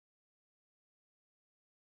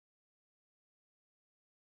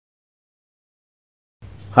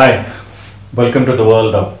Hi, welcome to the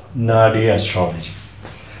world of Naadi Astrology.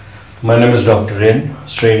 My name is Dr. N.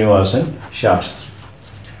 Srinivasan Shastri.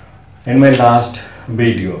 In my last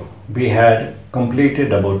video, we had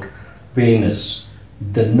completed about Venus,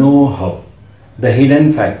 the know-how, the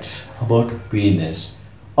hidden facts about Venus,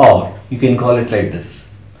 or you can call it like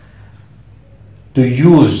this: to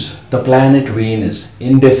use the planet Venus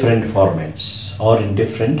in different formats or in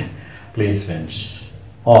different placements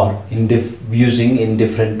or using in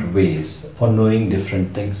different ways for knowing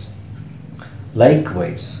different things.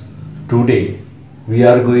 Likewise, today we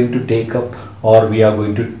are going to take up or we are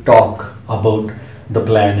going to talk about the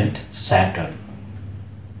planet Saturn.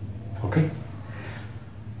 Okay?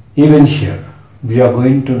 Even here we are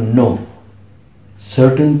going to know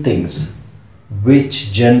certain things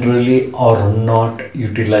which generally are not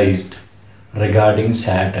utilized regarding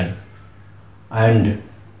Saturn and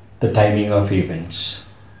the timing of events.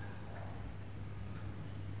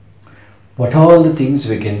 What are all the things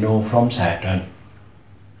we can know from Saturn?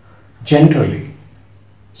 Generally,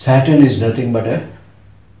 Saturn is nothing but a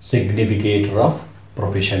significator of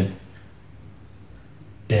profession,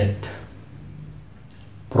 death,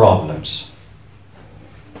 problems.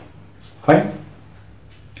 Fine?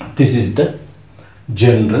 This is the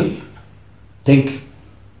general thinking.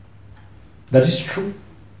 That is true.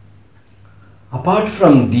 Apart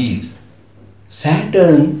from these,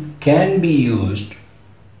 Saturn can be used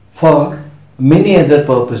for many other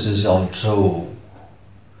purposes also.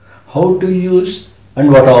 How to use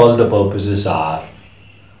and what all the purposes are.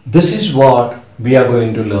 This is what we are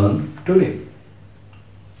going to learn today.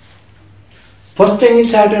 First thing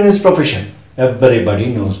is, Saturn is profession.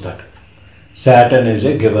 Everybody knows that. Saturn is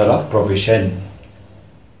a giver of profession.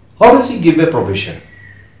 How does he give a profession?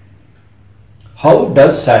 How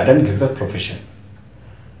does Saturn give a profession?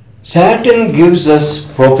 Saturn gives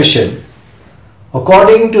us profession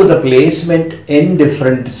according to the placement in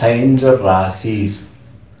different signs or rasis,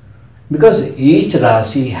 because each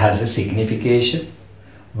rasi has a signification.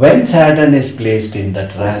 When Saturn is placed in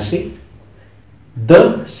that rasi,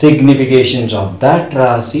 the significations of that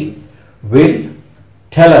rasi will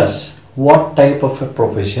tell us what type of a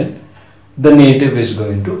profession the native is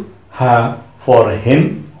going to have for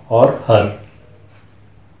him or her.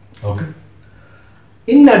 Okay.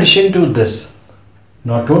 In addition to this,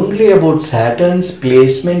 not only about Saturn's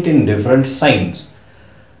placement in different signs,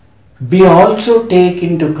 we also take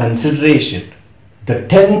into consideration the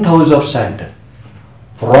 10th house of Saturn.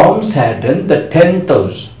 From Saturn, the 10th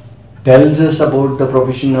house tells us about the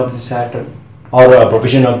profession of the Saturn or a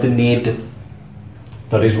profession of the native.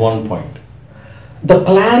 That is one point. The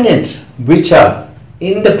planets which are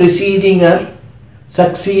in the preceding or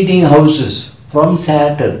succeeding houses from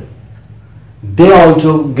Saturn, they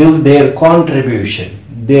also give their contribution.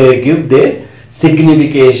 They give their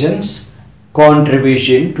significations,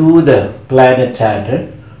 contribution to the planet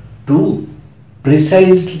Saturn to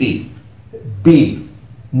precisely be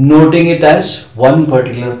noting it as one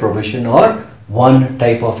particular profession or one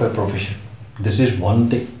type of a profession. This is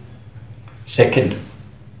one thing. Second,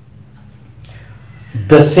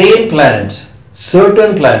 the same planets,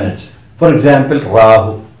 certain planets, for example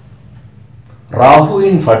Rahu. Rahu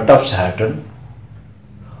in front of Saturn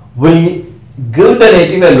will give the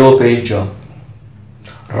native a low paid job.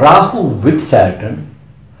 Rahu with Saturn,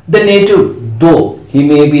 the native, though he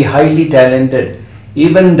may be highly talented,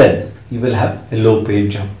 even then he will have a low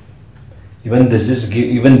paid job. Even this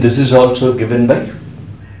is also given by,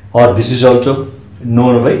 or this is also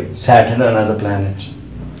known by Saturn and other planets.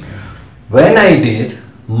 When I did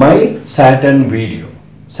my Saturn video,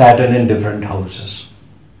 Saturn in different houses,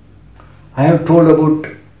 I have told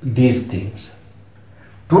about these things.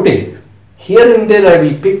 Today, here and there I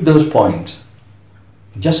will pick those points.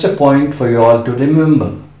 Just a point for you all to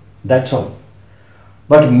remember. That's all.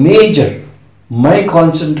 But my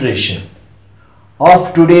concentration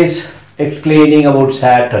of today's explaining about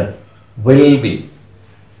Saturn will be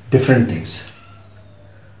different things.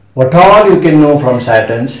 What all you can know from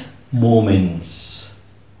Saturn's movements.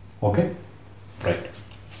 Okay? Right.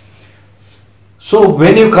 So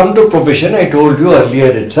when you come to profession, I told you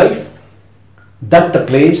earlier itself that the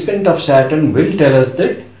placement of Saturn will tell us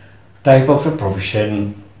the type of a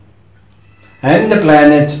profession, and the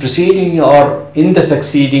planets preceding or in the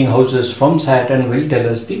succeeding houses from Saturn will tell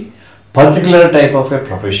us the particular type of a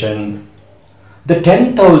profession. The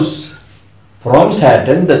 10th house from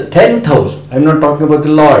Saturn, the 10th house, I am not talking about the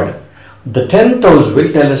Lord, the 10th house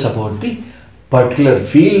will tell us about the particular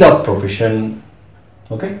field of profession.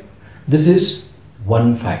 Okay, this is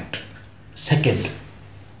one fact. Second,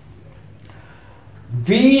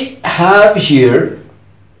 we have here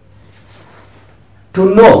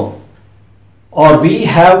to know, or we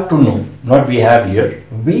have to know, not we have here,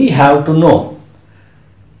 we have to know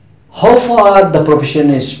how far the profession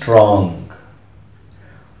is strong,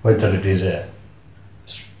 whether it is a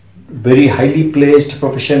very highly placed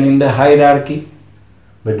profession in the hierarchy,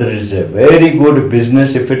 whether it is a very good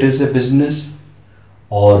business if it is a business,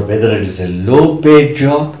 or whether it is a low paid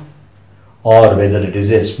job, or whether it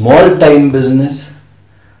is a small time business,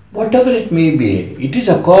 whatever it may be, it is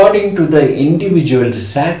according to the individual's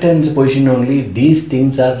Saturn's position only these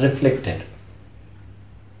things are reflected.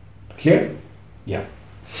 Clear? Yeah.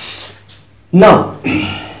 Now,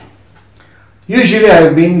 usually I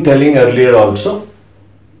have been telling earlier also,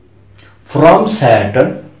 from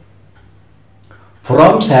Saturn,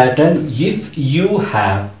 if you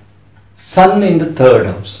have Sun in the third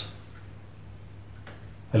house,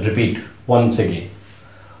 I'll repeat once again,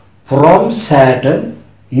 from Saturn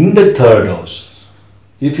in the third house,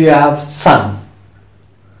 if you have Sun,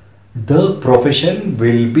 the profession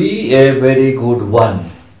will be a very good one.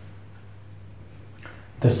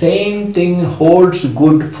 The same thing holds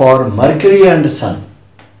good for Mercury and Sun.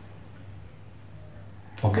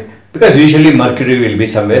 Okay, because usually Mercury will be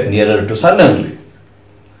somewhere nearer to Sun only.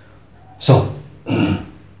 So,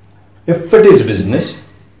 if it is business,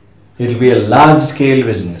 it will be a large scale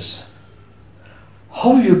business.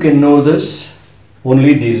 How you can know this?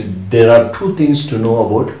 Only there are two things to know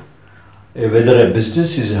about whether a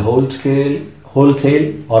business is a wholesale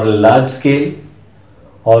or a large scale,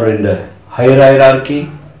 or in the higher hierarchy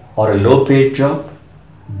or a low paid job,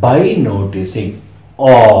 by noticing,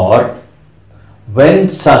 or when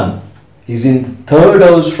Sun is in the third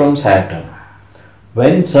house from Saturn,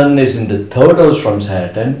 when Sun is in the third house from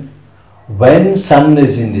Saturn, when Sun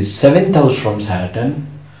is in the 7th house from Saturn,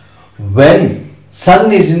 when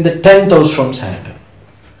Sun is in the 10th house from Saturn,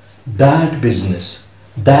 that business,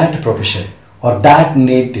 that profession or that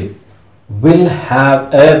native will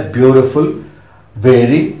have a beautiful,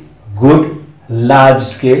 very good, large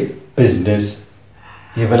scale business.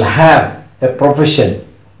 He will have a profession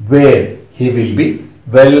where he will be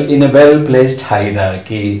in a well placed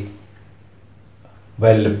hierarchy,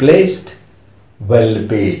 well placed, well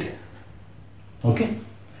paid. Okay,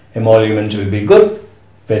 emoluments will be good,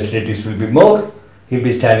 facilities will be more, he will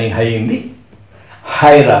be standing high in the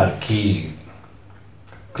hierarchy.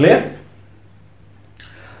 Clear?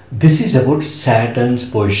 This is about Saturn's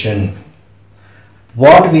position.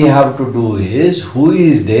 What we have to do is, who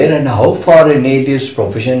is there and how far a native's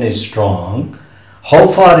profession is strong, how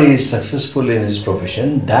far he is successful in his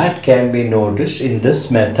profession, that can be noticed in this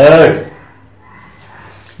method.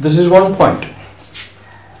 This is one point.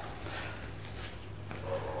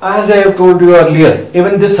 As I have told you earlier,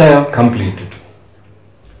 even this I have completed.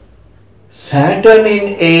 Saturn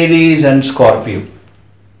in Aries and Scorpio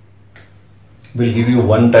will give you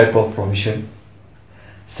one type of profession.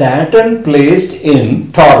 Saturn placed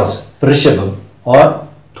in Taurus, Vrishabham or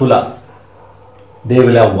Thula, they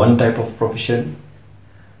will have one type of profession.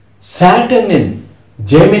 Saturn in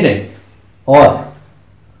Gemini or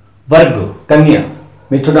Virgo, Kanya,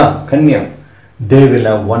 Mithuna, Kanya, they will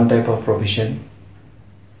have one type of profession.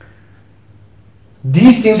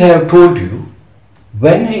 These things I have told you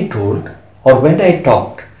when I told or when I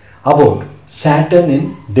talked about Saturn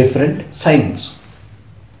in different signs.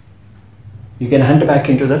 You can hunt back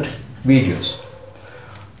into that videos.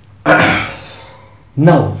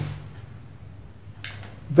 Now,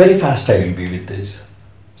 very fast I will be with this.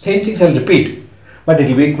 Same things I'll repeat, but it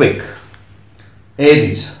will be quick.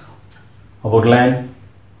 Aries, about land,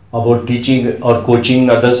 about teaching or coaching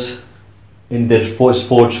others in their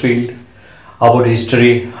sports field, about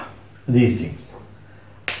history, these things.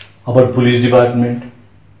 About police department.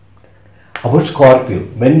 About Scorpio,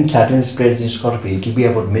 when Saturn is placed in Scorpio, it will be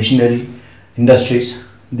about machinery, industries,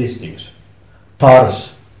 these things.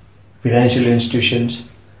 Taurus, financial institutions,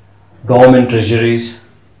 government treasuries,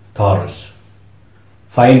 Taurus.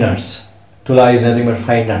 Fine arts, Tula is nothing but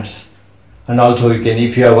fine arts. And also you can,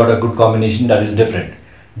 if you have got a good combination, that is different.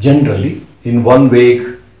 Generally, in one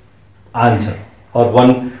vague answer or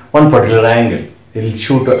one particular angle, it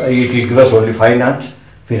will give us only fine arts,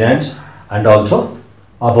 finance, and also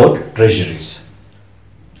about treasuries.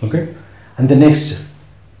 Okay, and the next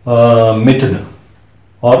Mithuna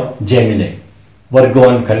or Gemini, Virgo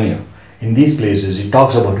and Kanya. In these places, it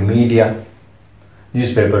talks about media,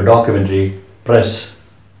 newspaper, documentary, press,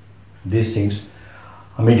 these things,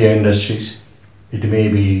 media industries. It may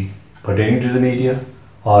be pertaining to the media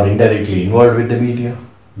or indirectly involved with the media.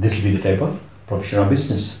 This will be the type of profession or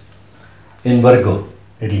business. In Virgo,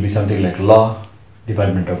 it will be something like law,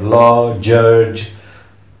 Department of Law, judge,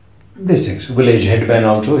 these things. Village headman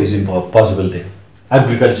also is possible there.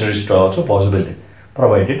 Agriculture is also possible then,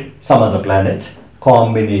 provided some other planets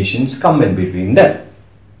combinations come in between them.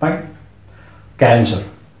 Fine. Cancer,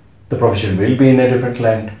 the profession will be in a different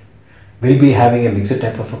land, will be having a mixed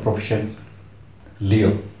type of a profession.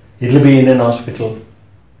 Leo, it will be in an hospital,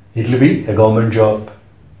 it will be a government job,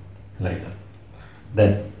 like that.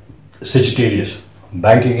 Then Sagittarius,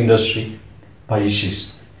 banking industry.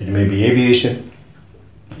 Pisces, it may be aviation,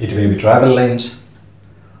 it may be travel lines.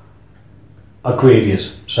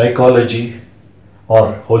 Aquarius, psychology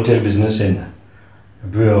or wholesale business in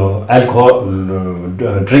alcohol,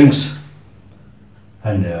 drinks.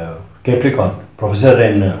 And Capricorn, professor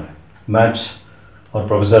in maths or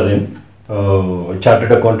professor in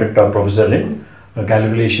chartered accountant or professor in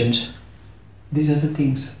calculations. These are the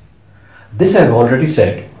things. This I have already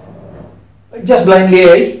said. Just blindly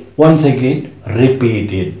I once again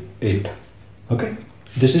repeated it. Okay,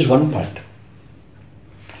 this is one part.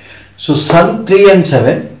 So Sun 3 and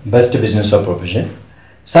 7, best business or profession.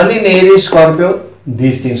 Sun in Aries, Scorpio,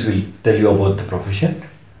 these things will tell you about the profession.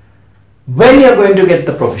 When you are going to get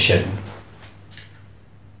the profession.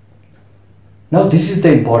 Now this is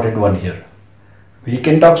the important one here. We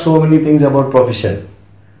can talk so many things about profession.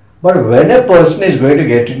 But when a person is going to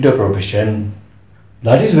get into a profession,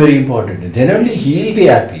 that is very important. Then only he will be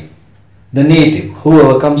happy. The native,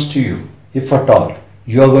 whoever comes to you, if at all,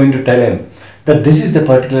 you are going to tell him that this is the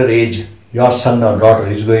particular age your son or daughter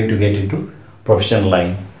is going to get into professional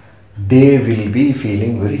line, they will be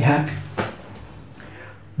feeling very happy.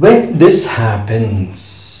 When this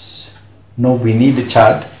happens, now we need a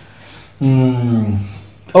chart.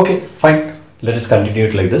 Okay, fine. Let us continue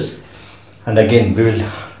it like this. And again, we will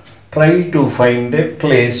try to find a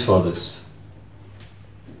place for this.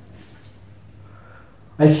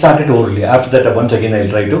 I started orally. After that, once again, I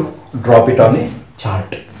will try to drop it on a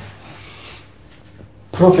chart.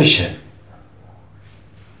 Profession.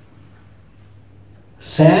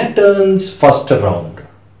 Saturn's first round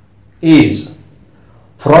is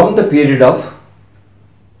from the period of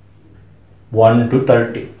 1 to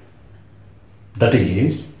 30. That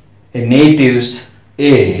is a native's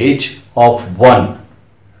age of 1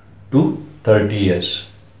 to 30 years.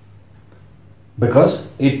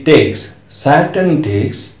 Because it takes, Saturn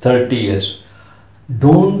takes 30 years.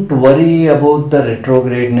 Don't worry about the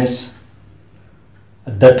retrogradeness.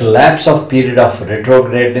 That lapse of period of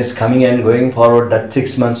retrogradeness coming and going forward, that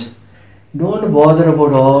 6 months. Don't bother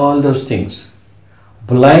about all those things.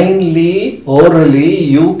 Blindly, orally,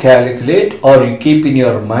 you calculate or you keep in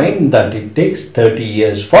your mind that it takes 30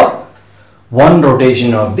 years for one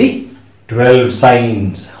rotation of the 12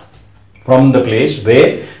 signs from the place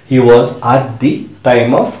where he was at the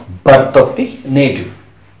time of birth of the native.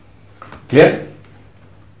 Clear?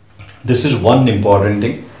 This is one important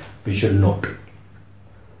thing we should note.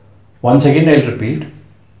 Once again, I will repeat.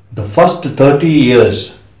 The first 30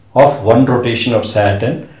 years of one rotation of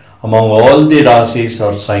Saturn among all the rasis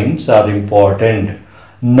or signs are important,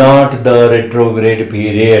 not the retrograde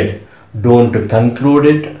period. Don't conclude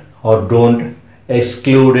it or don't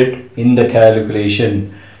exclude it in the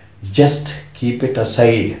calculation. Just keep it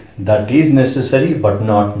aside. That is necessary, but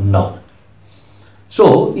not now.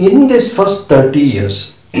 So, in this first 30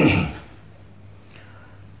 years,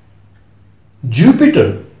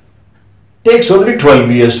 Jupiter takes only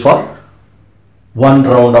 12 years for one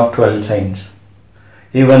round of 12 signs.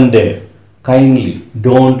 Even there, kindly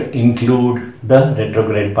don't include the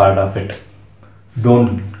retrograde part of it.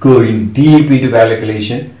 Don't go in deep into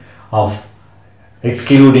calculation of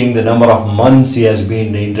excluding the number of months he has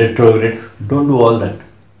been in retrograde. Don't do all that.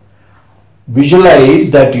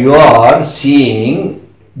 Visualize that you are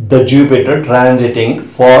seeing the Jupiter transiting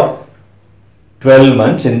for 12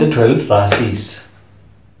 months in the 12 rasis.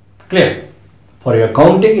 Clear? For your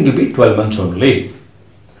counting, it will be 12 months only.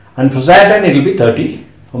 And for Saturn, it will be 30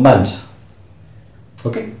 months.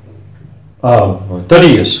 Okay? 30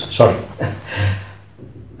 years. Sorry.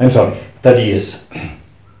 I'm sorry. 30 years.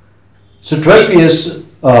 So 12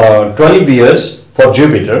 years for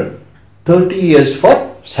Jupiter, 30 years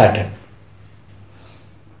for Saturn.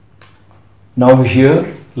 Now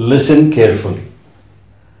here, listen carefully.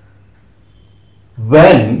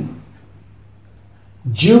 When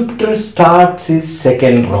Jupiter starts his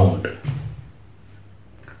second round,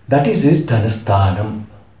 that is his Dhanasthanam.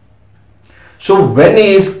 So when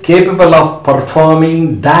he is capable of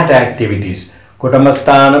performing that activities,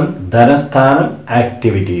 Kutumbasthanam, Dhanasthanam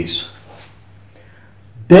activities,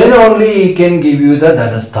 then only he can give you the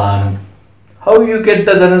Dhanasthanam. How you get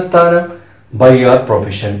the Dhanasthanam? By your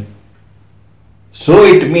profession. So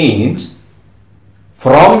it means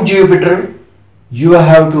from Jupiter you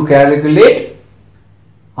have to calculate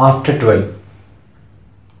after 12.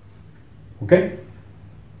 Okay.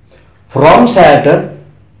 From Saturn,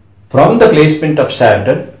 from the placement of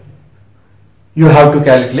Saturn, you have to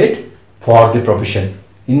calculate for the profession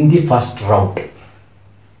in the first route.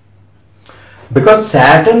 Because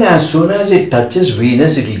Saturn, as soon as it touches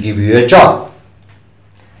Venus, it will give you a job.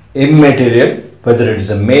 Immaterial, whether it is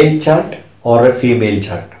a male chart or a female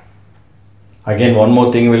chart. Again, one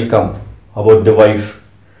more thing will come about the wife.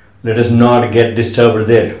 Let us not get disturbed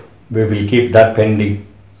there. We will keep that pending.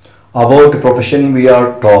 About profession we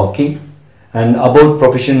are talking, and about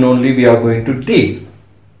profession only we are going to deal.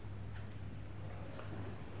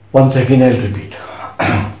 Once again I will repeat.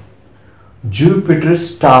 Jupiter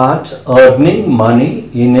starts earning money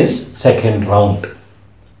in his second round.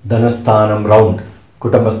 Dhanasthanam round.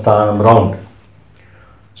 Kutumbasthanam round.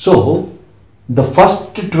 So, the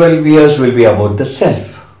first 12 years will be about the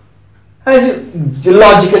self. As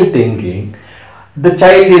logical thinking, the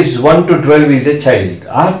child is 1 to 12 is a child.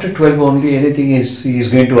 After 12 only anything he is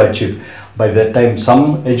going to achieve. By that time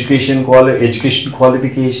some education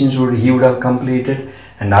qualifications he would have completed,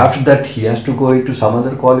 and after that he has to go into some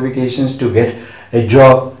other qualifications to get a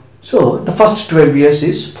job. So the first 12 years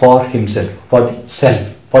is for himself, for the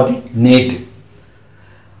self, for the native.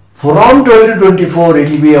 From 12 to 24 it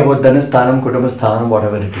will be about Dhanasthanam, Kutumbasthanam,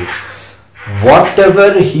 whatever it is.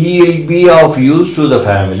 Whatever he will be of use to the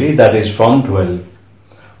family, that is from 12.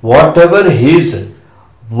 Whatever his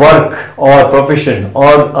work or profession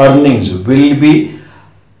or earnings will be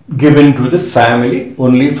given to the family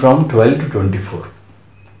only from 12 to 24.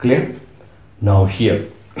 Clear? Now here.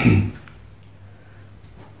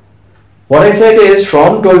 What I said is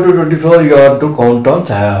from 12 to 24 you have to count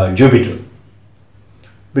on Jupiter.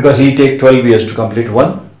 Because he takes 12 years to complete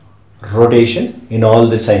one rotation in all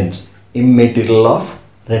the signs. Immaterial of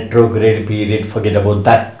retrograde period, forget about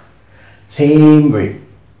that. Same way,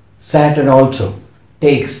 Saturn also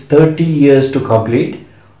takes 30 years to complete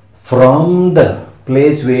from the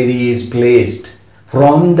place where he is placed,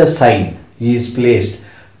 from the sign he is placed,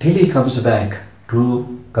 till he comes back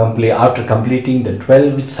to complete, after completing the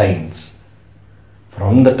 12 signs.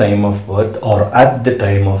 From the time of birth or at the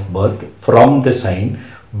time of birth, from the sign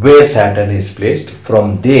where Saturn is placed,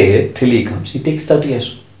 from there till he comes, he takes 30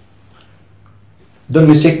 years. Don't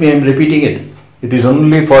mistake me, I am repeating it. It is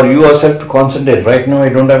only for you yourself to concentrate. Right now I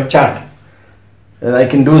don't have a chart. I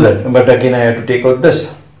can do that, but again I have to take out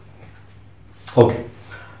this. Okay,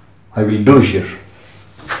 I will do here.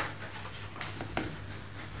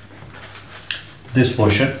 This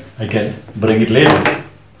portion I can bring it later.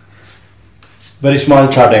 Very small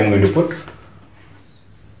chart I am going to put.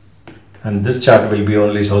 And this chart will be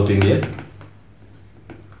only South India,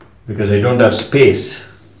 because I don't have space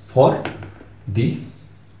for the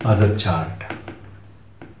other chart.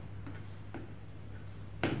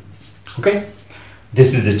 Okay,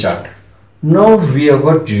 this is the chart. Now we have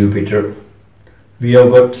got Jupiter, we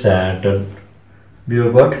have got Saturn, we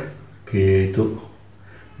have got Kethu,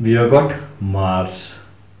 we have got Mars,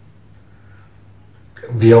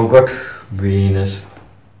 we have got Venus,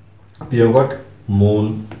 we have got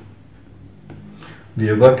Moon, we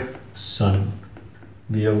have got Sun,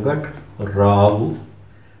 we have got Rahu,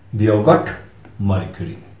 we have got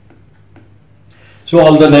Mercury. So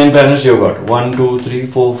all the 9 planets you have got 1, 2, 3,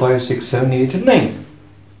 4, 5, 6, 7, 8 and 9.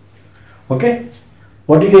 Okay.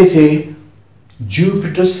 What did I say?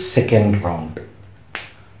 Jupiter's second round.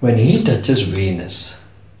 When he touches Venus,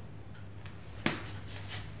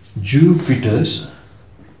 Jupiter's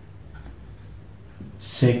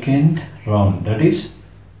second round, that is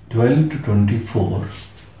 12 to 24,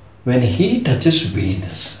 when he touches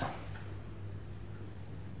Venus,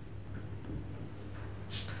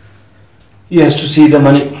 he has to see the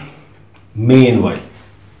money. Meanwhile,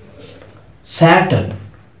 Saturn,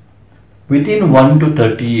 within 1 to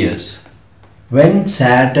 30 years, when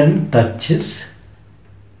Saturn touches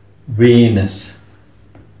Venus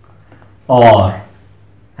or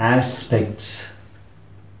aspects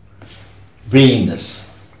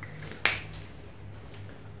Venus,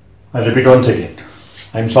 I'll repeat once again.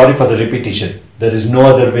 I'm sorry for the repetition. There is no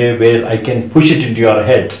other way where I can push it into your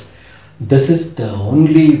heads. This is the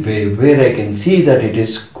only way where I can see that it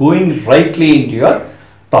is going rightly into your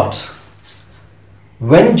thoughts.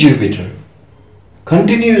 When Jupiter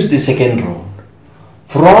continues the second round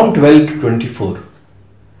from 12 to 24,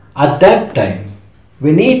 at that time,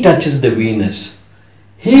 when he touches the Venus,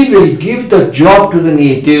 he will give the job to the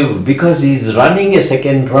native because he is running a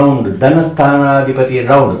second round, Dhanasthanadipati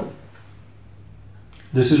round.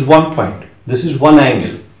 This is one point. This is one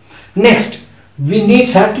angle. Next, we need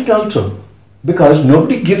Saturn also, because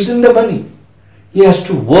nobody gives him the money. He has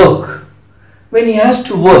to work. When he has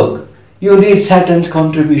to work, you need Saturn's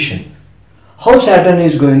contribution. How Saturn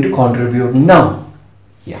is going to contribute now?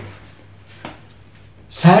 Yeah.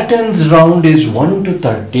 Saturn's round is 1 to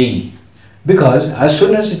 30 because as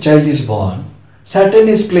soon as a child is born, Saturn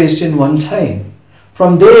is placed in one sign.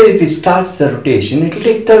 From there, if it starts the rotation, it will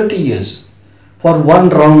take 30 years for one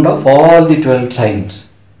round of all the 12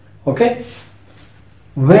 signs. Okay?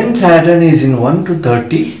 When Saturn is in 1 to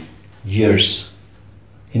 30 years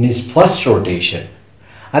in his first rotation,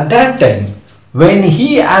 at that time, when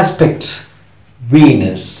he aspects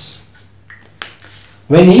Venus,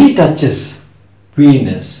 when he touches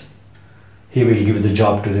Venus, he will give the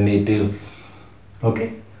job to the native.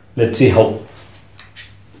 Okay? Let's see how.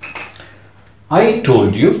 I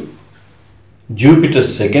told you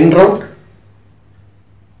Jupiter's second round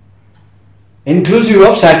inclusive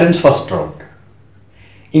of Saturn's first round.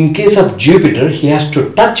 In case of Jupiter, he has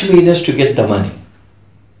to touch Venus to get the money,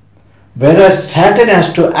 whereas Saturn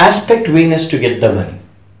has to aspect Venus to get the money.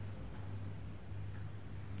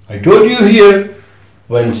 I told you here,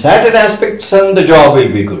 when Saturn aspects Sun, the job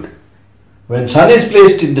will be good. When Sun is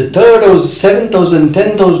placed in the 3rd house, 7th house and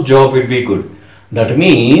 10th house, job will be good. That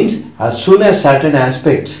means as soon as Saturn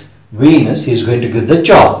aspects Venus, he is going to give the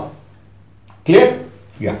job. Clear?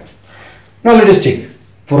 Yeah. Now let us take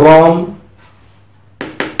from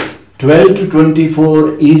 12 to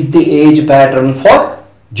 24 is the age pattern for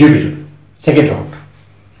Jupiter. Second round.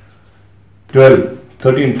 12,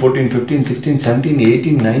 13, 14, 15, 16, 17,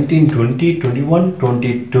 18, 19, 20, 21,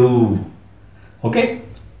 22. Okay?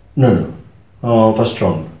 No. First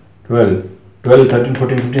round. 12, 13,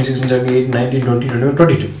 14, 15, 16, 17, 18, 19, 20, 21,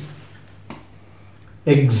 22.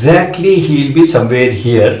 Exactly, he will be somewhere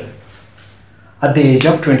here at the age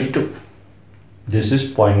of 22. This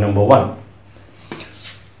is point number 1.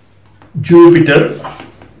 Jupiter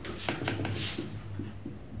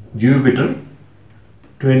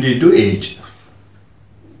 22 age.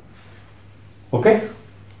 Okay?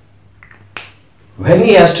 When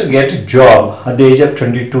he has to get a job at the age of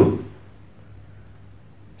 22,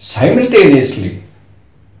 simultaneously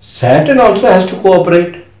Saturn also has to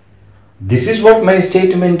cooperate. This is what my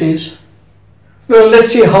statement is. Well,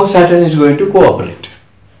 let's see how Saturn is going to cooperate.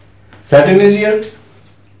 Saturn is here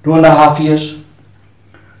 2.5 years.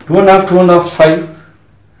 2.5, 5.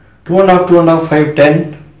 2.5, 5,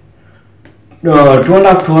 10.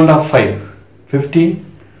 2.5, 5, 15.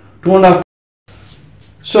 2.5.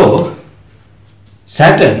 So,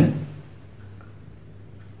 Saturn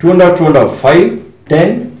 2.5, 5,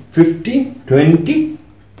 10, 15, 20,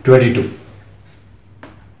 22.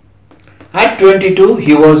 At 22,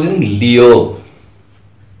 he was in Leo.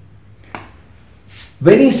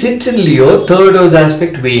 When he sits in Leo, 3rd house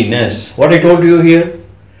aspect Venus. What I told you here?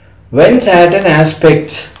 When Saturn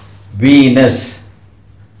aspects Venus,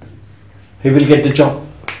 he will get the job.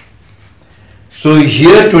 So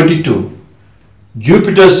here 22.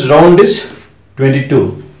 Jupiter's round is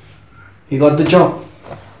 22. He got the job.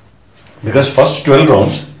 Because first 12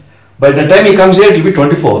 rounds, by the time he comes here, it will be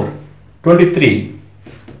 24, 23,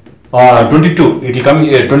 22. It will come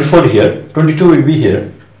here, 24 here, 22 will be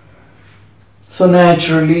here. So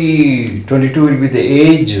naturally, 22 will be the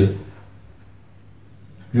age you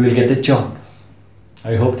will get the job.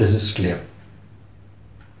 I hope this is clear.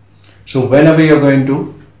 So whenever you are going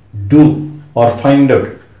to do or find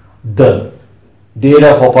out the date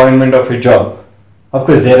of appointment of a job, of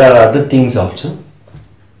course there are other things also.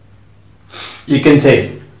 You can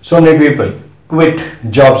say, so many people quit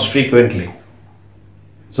jobs frequently,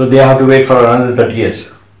 so they have to wait for another 30 years.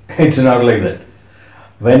 It's not like that.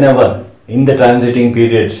 Whenever in the transiting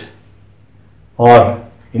periods or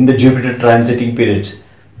in the Jupiter transiting periods,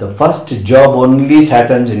 the first job only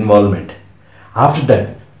Saturn's involvement. After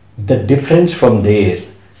that, the difference from there,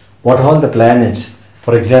 what all the planets,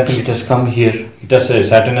 for example, it has come here,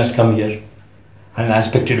 Saturn has come here and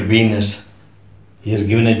aspected Venus, he has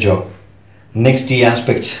given a job. Next he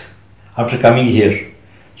aspects after coming here,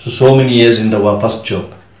 so many years in the first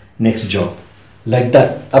job, next job, like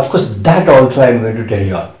that. Of course, that also I am going to tell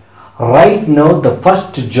you all. Right now, the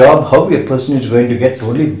first job, how a person is going to get,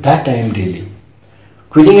 only that I am dealing.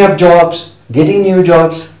 Quitting of jobs, getting new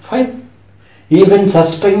jobs, fine. Even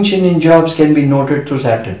suspension in jobs can be noted through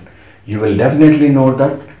Saturn. You will definitely note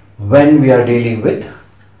that when we are dealing with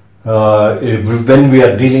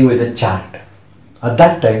a chart. At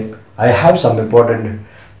that time, I have some important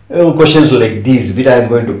questions like these which I am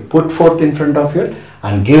going to put forth in front of you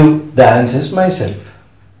and give the answers myself.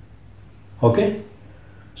 Okay?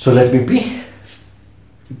 So let me be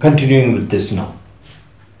continuing with this now.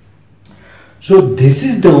 So this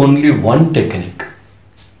is the only one technique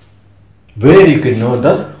where you can know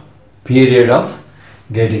the period of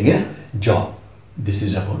getting a job. This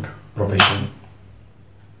is about profession.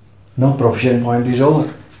 Now profession point is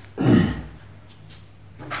over.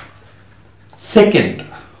 Second,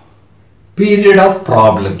 period of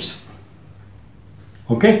problems.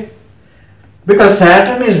 Okay? Because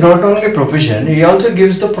Saturn is not only profession, he also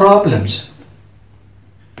gives the problems.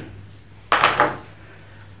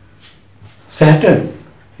 Saturn,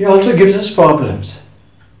 he also gives us problems.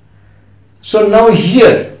 So now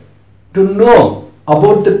here, to know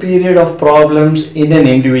about the period of problems in an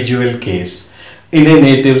individual case, in a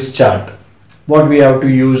native's chart, what we have to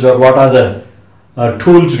use or what are the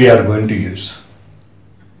tools we are going to use.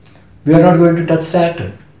 We are not going to touch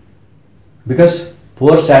Saturn because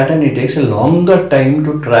poor Saturn, it takes a longer time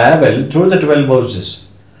to travel through the 12 houses.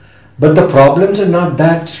 But the problems are not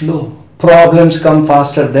that slow. Problems come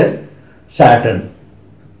faster than Saturn.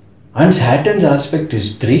 And Saturn's aspect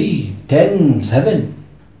is 3, 10, 7.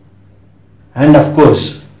 And of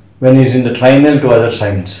course, when he is in the trinal to other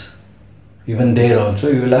signs, even there also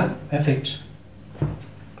you will have effects.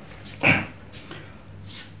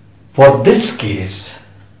 For this case,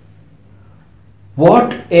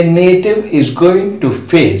 what a native is going to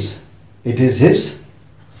face, it is his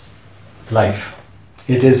life.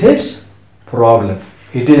 It is his problem.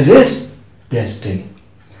 It is his destiny.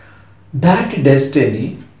 That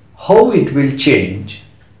destiny, how it will change?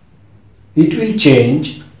 It will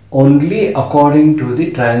change only according to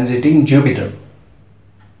the transiting Jupiter.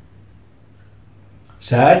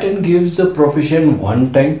 Saturn gives the profession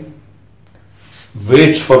one time,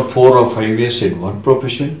 waits for 4 or 5 years in one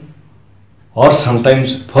profession, or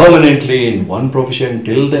sometimes permanently in one profession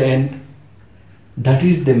till the end. That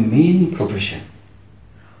is the main profession.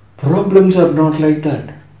 Problems are not like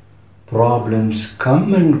that. Problems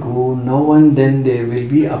come and go, now and then they will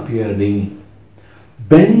be appearing.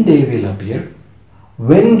 When they will appear,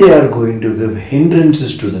 when they are going to give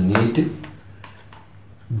hindrances to the native,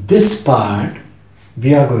 this part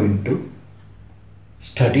we are going to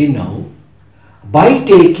study now. By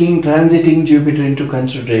taking transiting Jupiter into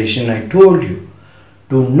consideration, I told you,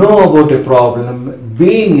 to know about a problem,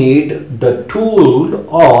 we need the tool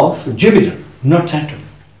of Jupiter, not Saturn.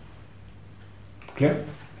 Clear?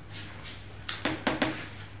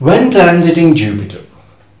 When transiting Jupiter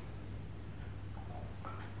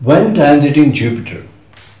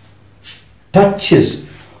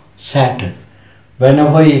touches Saturn,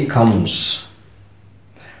 whenever he comes,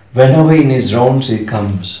 whenever in his rounds he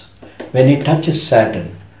comes, when he touches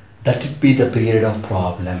Saturn, that would be the period of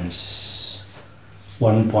problems.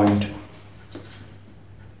 1 point.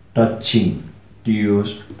 Touching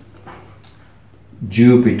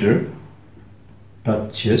Jupiter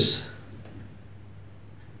touches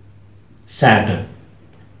Saturn.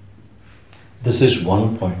 This is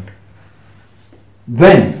 1 point.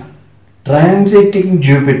 When transiting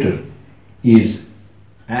Jupiter is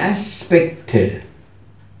aspected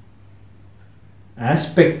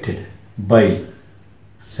by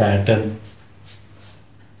Saturn,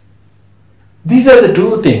 these are the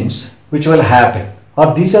two things which will happen,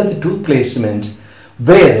 or these are the two placements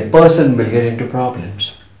where a person will get into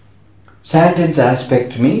problems. Saturn's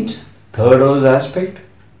aspect means 3rd house aspect,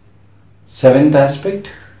 7th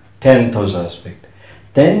aspect, 10th house aspect.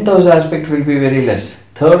 10th house aspect will be very less.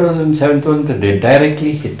 3rd house and 7th one, they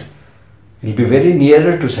directly hit. It will be very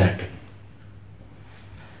nearer to Saturn.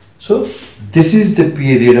 So, this is the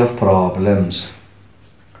period of problems.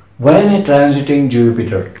 When a transiting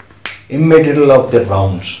Jupiter, in middle of the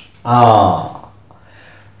rounds, not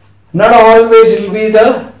always it will be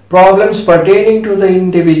the problems pertaining to the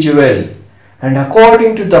individual. And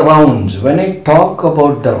according to the rounds, when I talk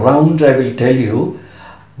about the rounds, I will tell you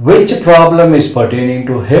which problem is pertaining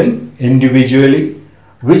to him individually,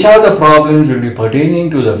 which are the problems will be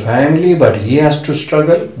pertaining to the family, but he has to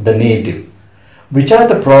struggle, the native. Which are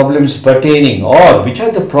the problems pertaining, or which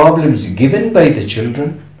are the problems given by the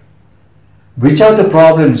children, which are the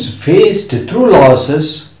problems faced through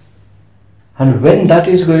losses, and when that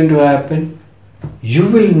is going to happen, you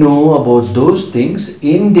will know about those things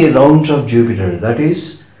in the rounds of Jupiter. That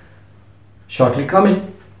is shortly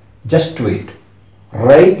coming. Just wait.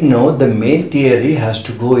 Right now, the main theory has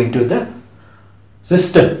to go into the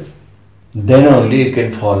system. Then only you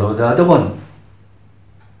can follow the other one.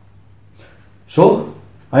 So,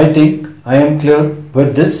 I think I am clear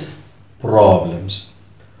with this problems.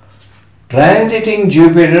 Transiting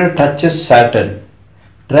Jupiter touches Saturn.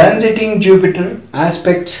 Transiting Jupiter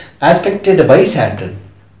aspected by Saturn.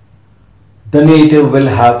 The native will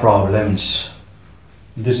have problems.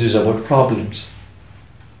 This is about problems.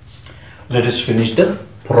 Let us finish the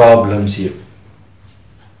problems here.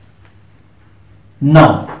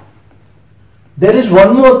 Now, there is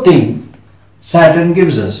one more thing Saturn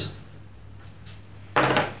gives us.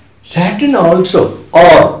 Saturn also,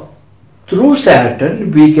 or through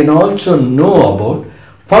Saturn we can also know about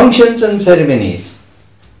functions and ceremonies.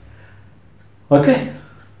 Okay,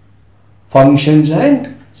 functions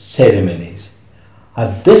and ceremonies.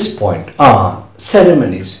 At this point,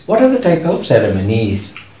 ceremonies. What are the type of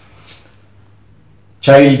ceremonies?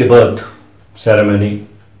 Childbirth ceremony,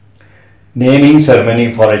 naming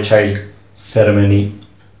ceremony for a child ceremony,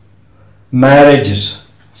 marriages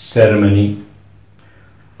ceremony.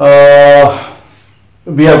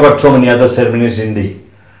 We have got so many other ceremonies in the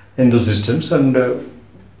Hindu systems, and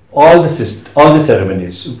all the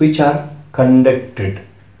ceremonies which are conducted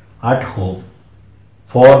at home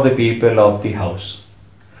for the people of the house.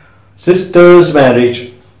 Sister's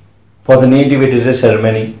marriage, for the native it is a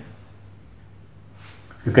ceremony.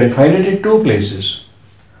 You can find it in two places.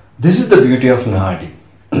 This is the beauty of Naadi.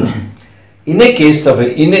 In a case of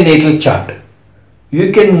in a natal chart,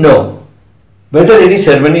 you can know whether any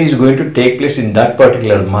ceremony is going to take place in that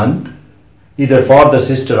particular month, either for the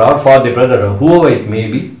sister or for the brother or whoever it may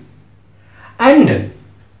be. And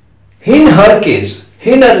in her case,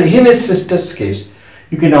 in his sister's case,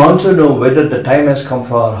 you can also know whether the time has come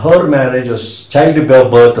for her marriage or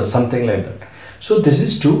childbirth or something like that. So this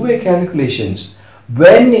is two-way calculations.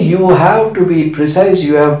 When you have to be precise,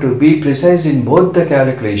 you have to be precise in both the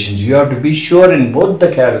calculations. You have to be sure in both the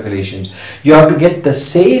calculations. You have to get the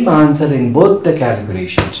same answer in both the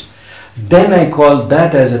calculations. Then I call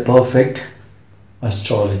that as a perfect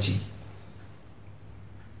astrology.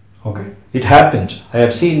 Okay, it happens. I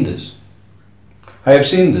have seen this.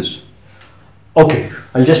 Okay,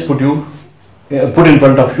 I'll just put in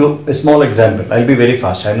front of you a small example. I'll be very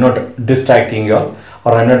fast. I'm not distracting you all,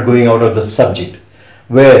 or I'm not going out of the subject.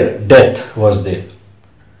 Where death was there.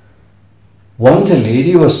 Once a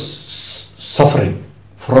lady was suffering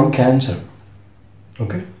from cancer.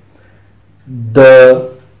 Okay.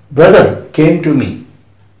 The brother came to me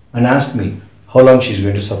and asked me how long she's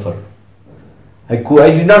going to suffer. I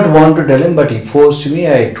did not want to tell him, but he forced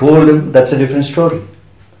me. I told him that's a different story.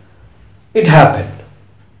 It happened.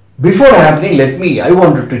 Before happening, I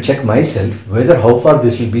wanted to check myself whether how far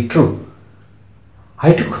this will be true.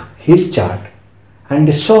 I took his chart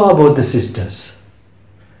and saw about the sisters.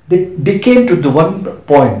 They came to the one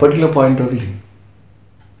point, particular point only.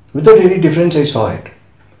 Without any difference, I saw it.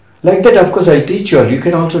 Like that, of course, I'll teach you all. You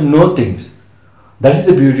can also know things. That's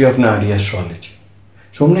the beauty of Naadi Astrology.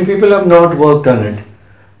 So many people have not worked on it.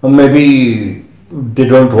 Or maybe they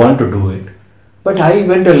don't want to do it. But I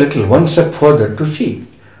went one step further to see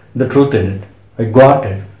the truth in it. I got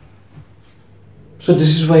it. So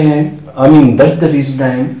this is why that's the reason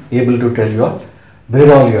I am able to tell you all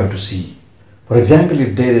where all you have to see. For example,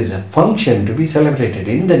 if there is a function to be celebrated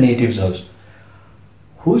in the native's house,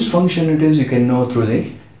 whose function it is, you can know through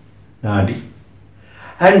the Naadi.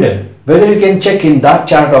 And whether you can check in that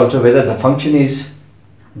chart also whether the function is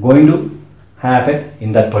going to happen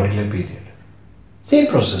in that particular period. Same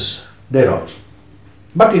process there also.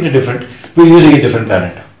 But we're using a different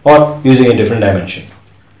planet or using a different dimension.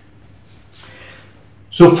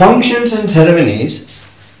 So functions and ceremonies,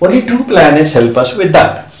 only two planets help us with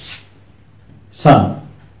that. Sun,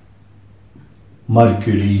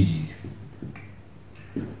 Mercury.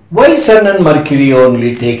 Why Sun and Mercury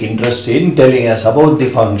only take interest in telling us about the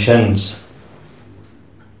functions?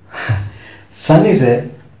 Sun is a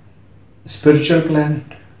spiritual planet.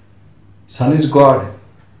 Sun is God.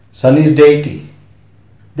 Sun is deity.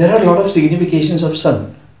 There are a lot of significations of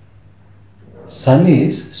Sun. Sun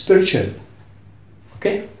is spiritual.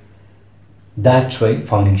 Okay? That's why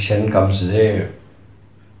function comes there.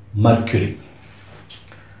 Mercury.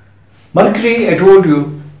 Mercury, I told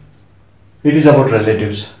you, it is about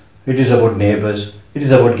relatives. It is about neighbors. It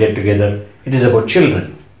is about get together. It is about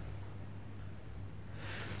children.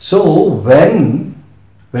 So when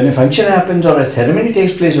a function happens or a ceremony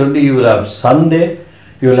takes place, only you will have Sun there,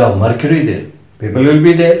 you will have Mercury there. People will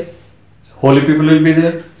be there. Holy people will be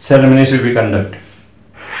there. Ceremonies will be conducted.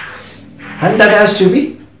 And that has to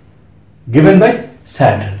be given by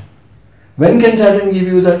Saturn. When can Saturn give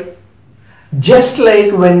you that? Just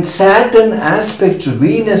like when Saturn aspects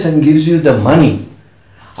Venus and gives you the money,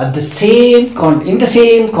 in the same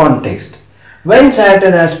context, when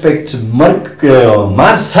Saturn aspects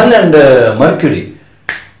Mars, Sun and Mercury,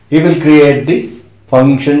 he will create the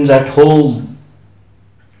functions at home.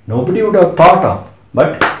 Nobody would have thought of,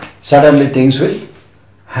 but suddenly things will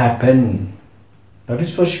happen. That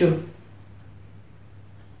is for sure.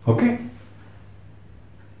 Okay?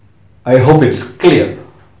 I hope it's clear.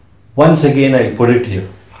 Once again, I'll put it here.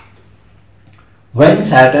 When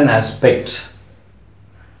Saturn aspects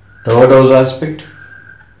third house aspect,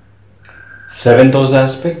 seventh house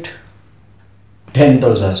aspect, 10th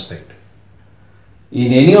house aspect.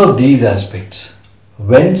 In any of these aspects,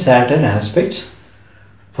 when Saturn aspects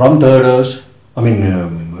from third house,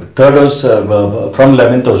 third house from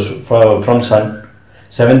 11th house from Sun,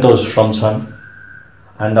 7th house from Sun,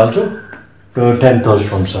 and also 10th house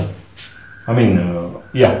from Sun.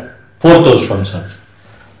 4th house from Sun.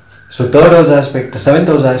 So third house aspect, 7th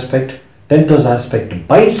house aspect, 10th house aspect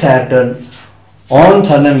by Saturn on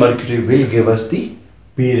Sun and Mercury will give us the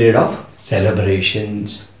period of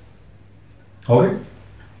celebrations. Okay?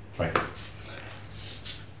 Right.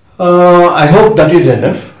 I hope that is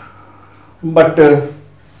enough. But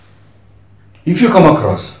if you come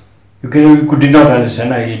across, you did not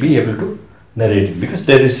understand, I will be able to narrate it because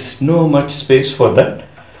there is no much space for that.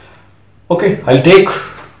 Okay, I'll take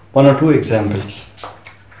one or two examples.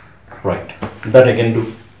 Right, that I can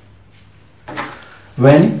do.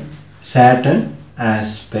 When Saturn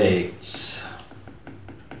aspects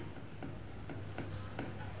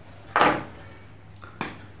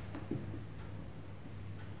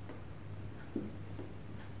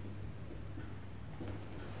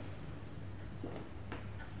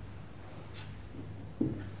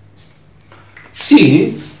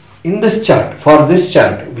see, in this chart, for this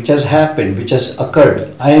chart which has happened, which has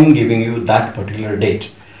occurred, I am giving you that particular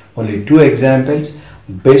date. Only two examples.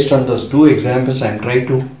 Based on those two examples, I am trying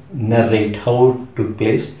to narrate how it took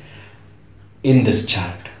place in this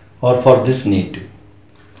chart or for this native.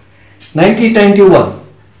 1991,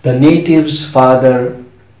 the native's father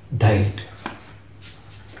died.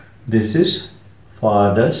 This is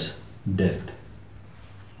father's death.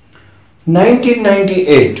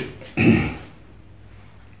 1998,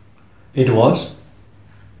 it was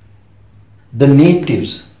the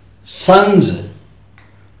native's son's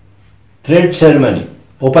thread ceremony,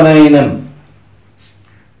 Upanayanam.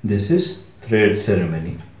 This is thread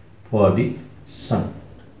ceremony for the sun.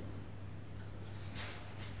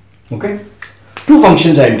 Okay? Two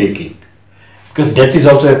functions I am taking because death is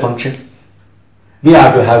also a function. We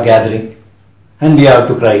have to have gathering and we have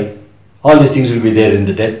to cry. All these things will be there in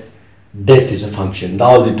the death. Death is a function.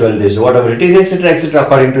 All the 12 days, whatever it is, etc., etc.,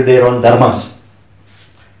 according to their own dharmas.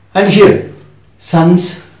 And here,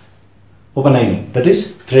 sun's Upanayanam, that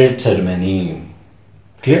is thread ceremony.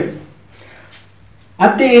 Clear?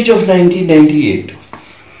 At the age of 1998,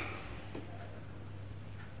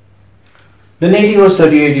 the native was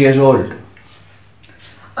 38 years old.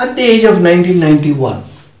 At the age of 1991,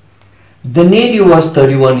 the native was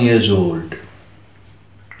 31 years old.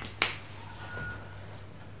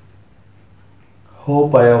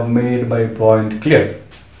 Hope I have made my point clear.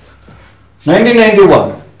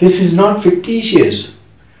 1991, this is not fictitious.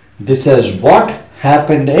 This is what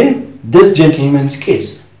happened in this gentleman's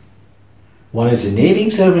case. One is a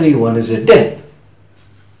naming ceremony, one is a death.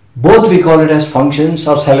 Both we call it as functions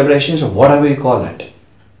or celebrations or whatever you call it.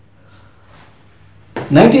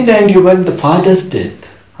 1991, the father's death.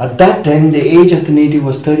 At that time, the age of the native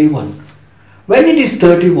was 31. When it is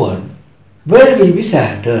 31, where will be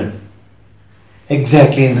Saturn?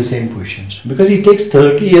 Exactly in the same positions. Because it takes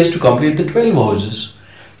 30 years to complete the 12 houses.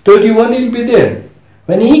 31 he will be there.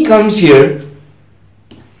 When he comes here,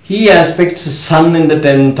 he aspects Sun in the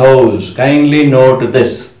 10th house. Kindly note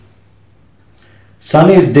this. Sun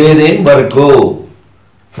is there in Virgo.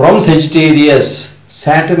 From Sagittarius,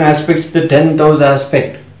 Saturn aspects the 10th house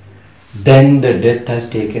aspect. Then the death has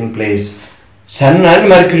taken place. Sun and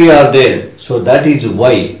Mercury are there. So that is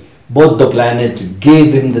why both the planets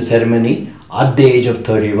gave him the ceremony at the age of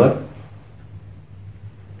 31.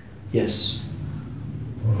 Yes.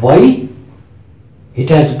 Why? It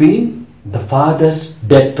has been the father's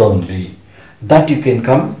death only. That you can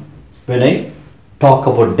come when I talk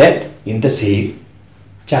about death in the same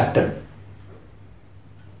chapter.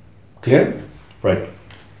 Clear? Right.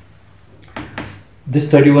 This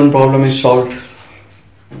 31 problem is solved.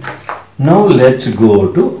 Now let's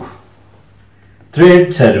go to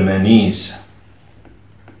thread ceremonies.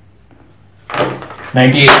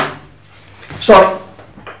 98. Sorry.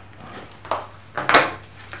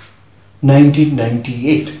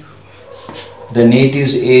 1998. The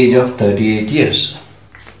native's age of 38 years.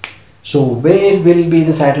 So where will be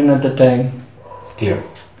the Saturn at the time? Clear.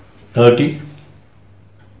 30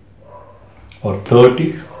 or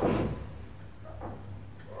 30.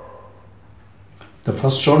 The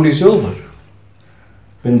first round is over.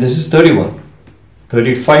 When this is 31,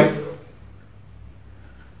 35,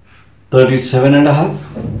 37 and a half,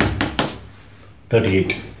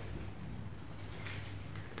 38.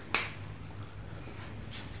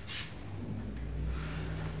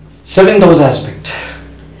 Seventh house aspect,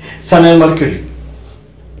 Sun and Mercury.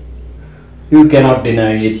 You cannot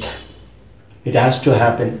deny it. It has to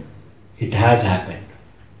happen It has happened.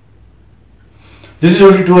 This is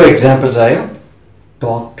only two examples I have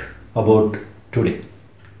talked about today.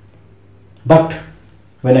 But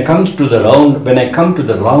when I come to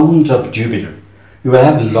the rounds of Jupiter, you will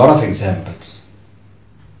have a lot of examples.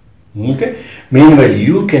 Okay. Meanwhile,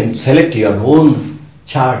 you can select your own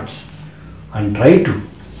charts and try to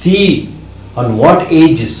see on what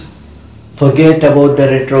ages. Forget about the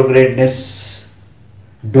retrogradness.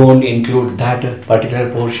 Don't include that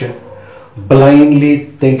particular portion. Blindly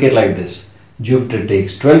think it like this. Jupiter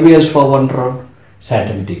takes 12 years for one round.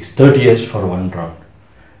 Saturn takes 30 years for one round.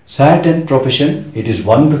 Saturn profession, it is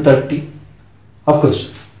 1 to 30. Of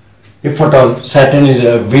course, if at all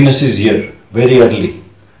Venus is here very early,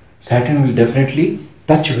 Saturn will definitely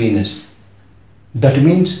touch Venus. That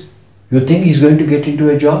means you think he's going to get into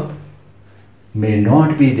a job? May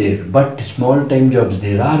not be there, but small time jobs.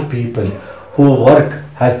 There are people who work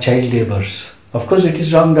as child laborers. Of course, it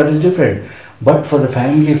is wrong, that is different. But for the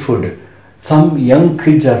family food, some young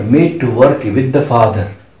kids are made to work with the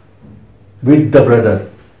father, with the brother,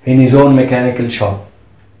 in his own mechanical shop,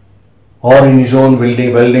 or in his own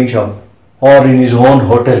welding shop, or in his own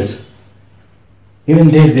hotels. Even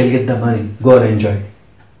there they'll get the money, go and enjoy.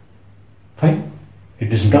 Fine.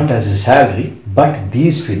 It is not as a salary, but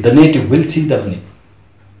the native will see the money.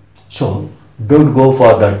 So don't go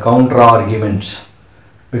for the counter arguments,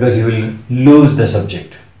 because you will lose the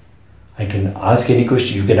subject. I can ask any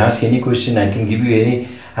question, you can ask any question, I can give you any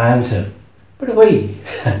answer. But why?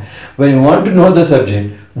 When you want to know the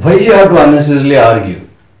subject, why you have to unnecessarily argue?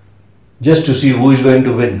 Just to see who is going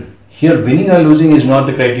to win. Here, winning or losing is not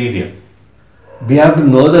the criteria. We have to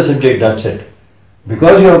know the subject, that's it.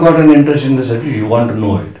 Because you have got an interest in the subject, you want to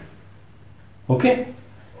know it. Okay?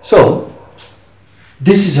 So,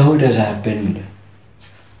 this is how it has happened.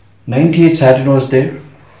 98 Saturn was there.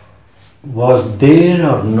 Was there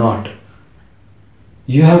or not?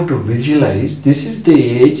 You have to visualize, this is the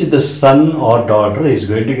age the son or daughter is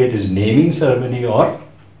going to get his naming ceremony or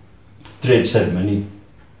thread ceremony.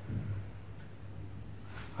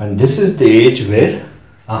 And this is the age where,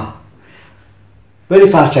 very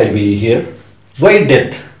fast I'll be here. Why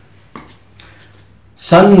death?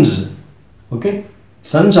 Sun's, okay?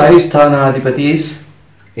 Sun's Ayusthana Adhipati is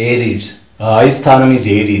Aries. Ayusthanam is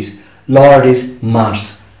Aries. Lord is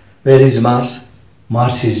Mars. Where is Mars?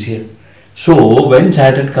 Mars is here. So when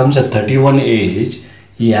Saturn comes at 31 age,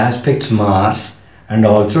 he aspects Mars and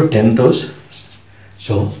also 10th house.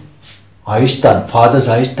 So Ayusthana, father's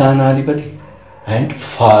Ayusthana Adhipati and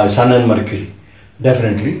Sun and Mercury.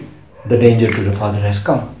 Definitely the danger to the father has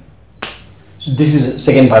come. So this is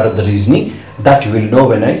second part of the reasoning that you will know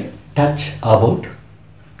when I touch about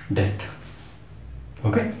death.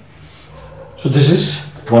 Okay. So this is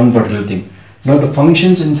one particular thing. Now the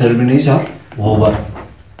functions and ceremonies are over.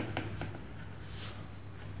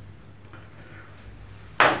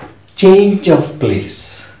 Change of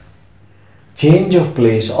place. Change of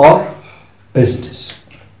place or business.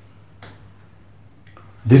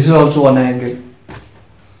 This is also one angle.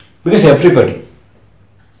 Because everybody,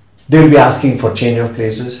 they will be asking for change of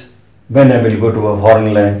places. When I will go to a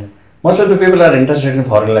foreign land. Most of the people are interested in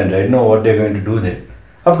foreign land. I know what they are going to do there.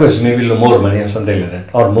 Of course, maybe more money or something like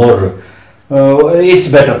that. Or more, it's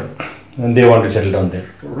better. And they want to settle down there.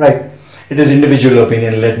 Right. It is individual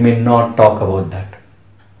opinion. Let me not talk about that.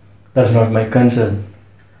 That's not my concern.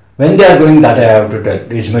 When they are going, that I have to tell.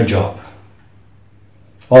 It's my job.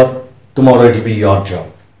 Or tomorrow it will be your job.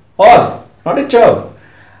 Or not a job.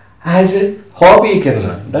 As a hobby you can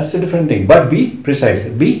learn. That's a different thing. But be precise.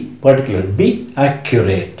 Be particular. Be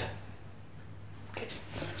accurate. Okay.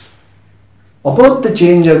 About the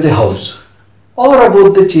change of the house. Or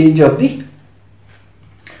about the change of the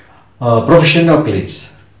profession or place.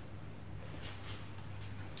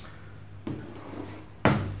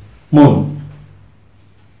 Moon.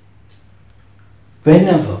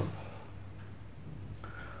 Whenever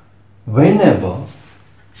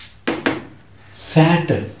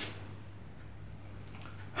Saturn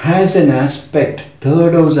has an aspect,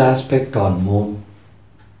 third house aspect on Moon,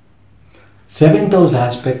 seventh house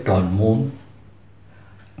aspect on Moon,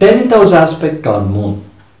 10th house aspect on Moon,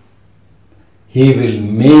 he will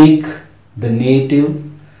make the native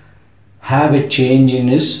have a change in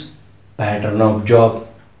his pattern of job,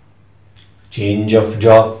 change of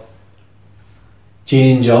job,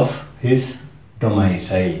 change of his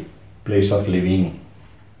domicile, place of living.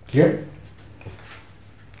 Clear?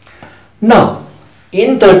 Now,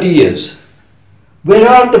 in 30 years, where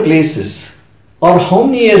are the places or how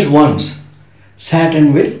many years once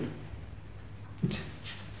Saturn will?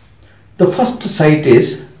 The first site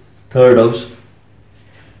is third house,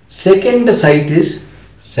 second site is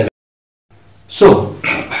So,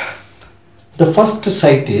 the first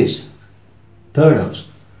site is third house.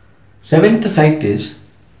 Seventh site is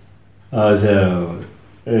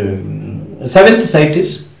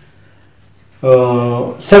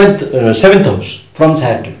seventh house from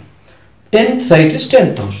Saturn. 10th site is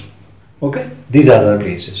 10th house. Okay, these are the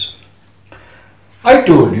places. I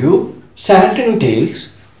told you Saturn takes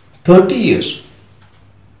 30 years.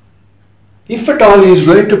 If at all he is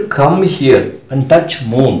going to come here and touch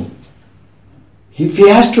moon, if he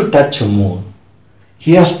has to touch a moon,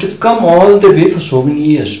 he has to come all the way for so many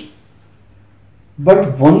years.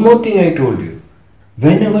 But one more thing I told you,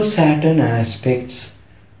 whenever Saturn aspects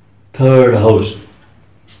third house,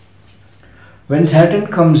 when Saturn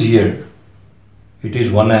comes here, it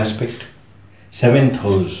is one aspect, seventh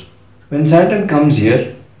house. When Saturn comes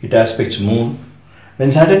here, it aspects moon.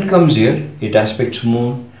 When Saturn comes here, it aspects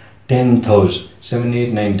moon, 10th house, 7,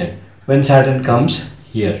 8, 9, 10. When Saturn comes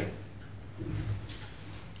here,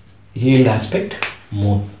 he will aspect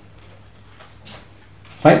moon.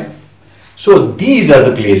 Fine. So these are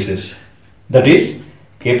the places, that is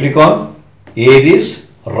Capricorn,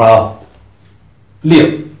 Aries, Rahu,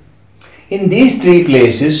 Leo. In these three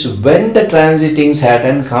places, when the transiting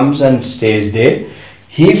Saturn comes and stays there,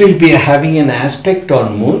 he will be having an aspect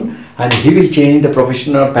on moon and he will change the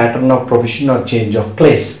profession or pattern of profession or change of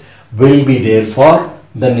place will be there for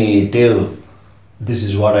the native. This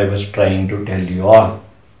is what I was trying to tell you all.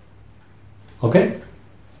 Okay?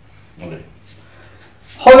 Okay.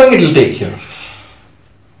 How long it will take here?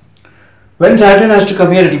 When Saturn has to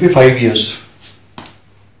come here, it will be 5 years.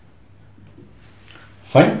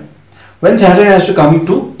 Fine. When Saturn has to come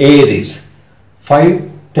to Aries,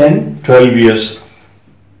 5, 10, 12 years.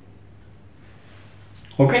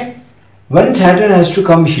 Okay. When Saturn has to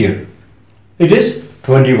come here, it is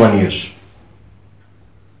 21 years.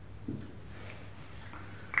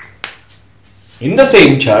 In the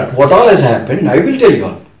same chart, what all has happened, I will tell you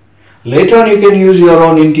all. Later on, you can use your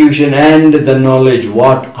own intuition and the knowledge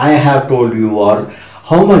what I have told you or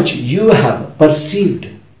how much you have perceived.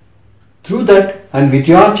 Through that and with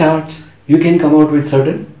your charts, you can come out with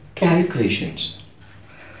certain calculations.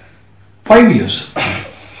 5 years.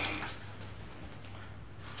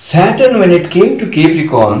 Saturn, when it came to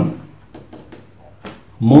Capricorn,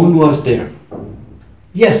 moon was there.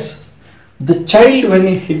 Yes, the child, when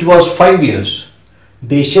it was 5 years,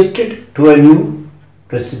 they shifted to a new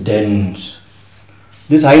residence.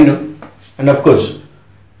 This I know. And of course,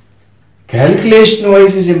 calculation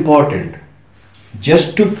wise is important.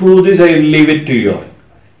 Just to prove this, I will leave it to you.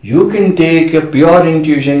 You can take a pure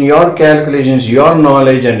intuition, your calculations, your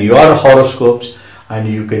knowledge and your horoscopes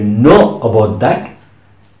and you can know about that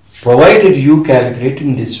provided you calculate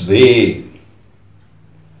in this way.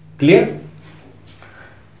 Clear?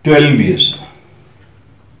 12 years.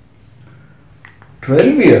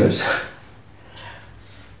 12 years.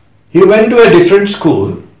 He went to a different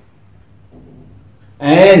school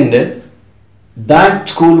and that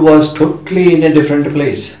school was totally in a different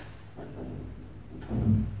place.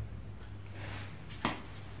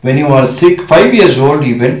 When he was 5 years old,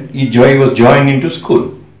 he was joined into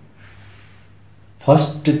school.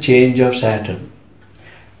 First change of Saturn.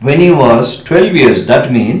 When he was 12 years,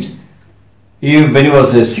 that means when he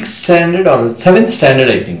was 6th standard or 7th standard,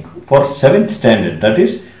 I think, for 7th standard, that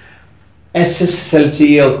is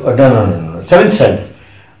SSLC or no, 7th standard,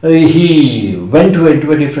 he went to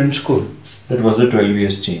a different school. That was the 12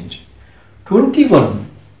 years change. 21.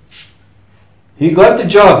 He got the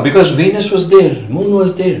job because Venus was there, Moon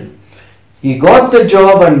was there. He got the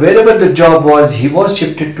job and wherever the job was, he was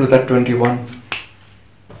shifted to that 21.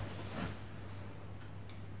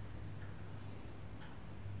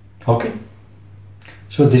 Okay.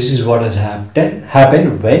 So this is what has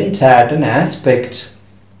happened when Saturn aspects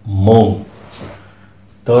Moon.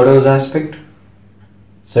 Third house aspect,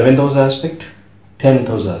 7th house aspect, 10th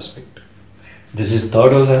house aspect. This is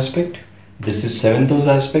third house aspect, this is 7th house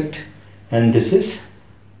aspect and this is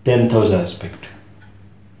 10th house aspect.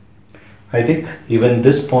 I think even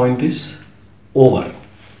this point is over.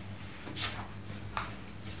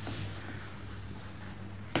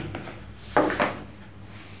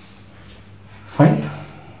 Fine.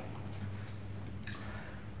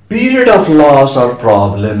 Period of loss or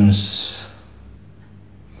problems.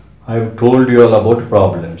 I have told you all about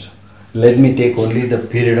problems. Let me take only the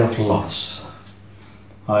period of loss.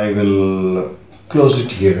 I will close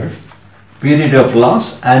it here. Period of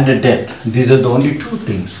loss and death. These are the only two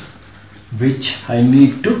things which I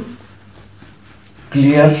need to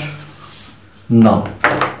clear now.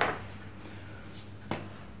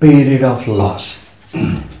 Period of loss.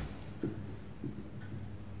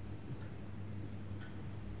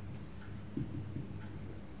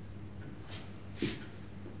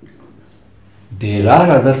 There are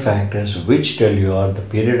other factors which tell you are the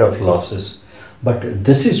period of losses, but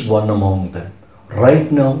this is one among them.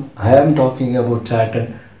 Right now I am talking about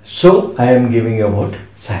Saturn, so I am giving you about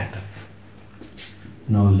Saturn.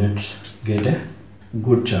 Now let's get a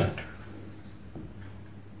good chart.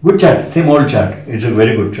 Good chart, same old chart. It's a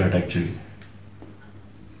very good chart actually.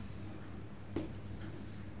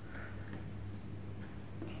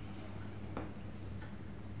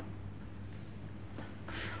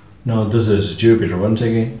 Now this is Jupiter once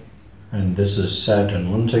again, and this is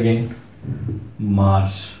Saturn once again,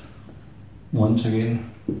 Mars once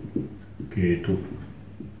again, Kethu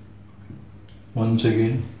once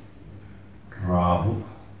again, Rahu,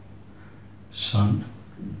 Sun,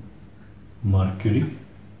 Mercury,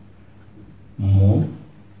 Moon,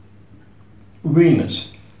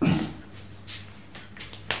 Venus.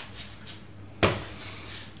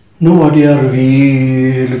 Now what are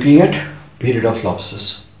we looking at? Period of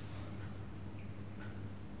losses.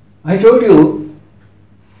 I told you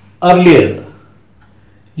earlier,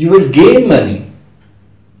 you will gain money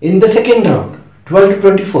in the second round, 12 to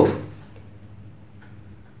 24.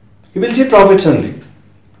 You will see profits only.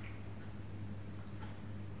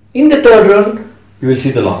 In the third round, you will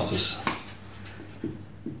see the losses.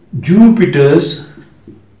 Jupiter's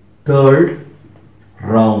third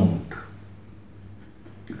round.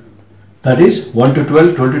 That is 1 to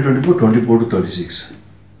 12, 12 to 24, 24 to 36.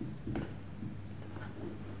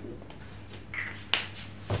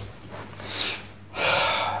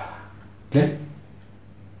 Okay.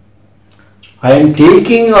 I am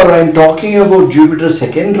taking or I am talking about Jupiter's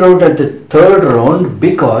second round at the third round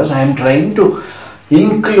because I am trying to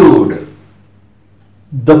include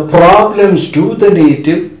the problems to the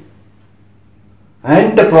native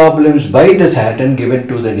and the problems by the Saturn given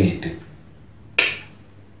to the native.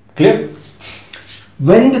 Clear?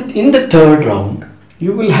 When in the third round,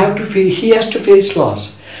 you will have to face, he has to face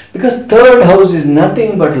loss, because third house is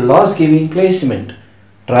nothing but loss giving placement.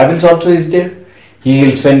 Travels also is there. He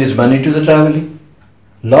will spend his money to the traveling.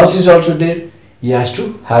 Loss is also there. He has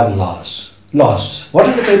to have loss. Loss. What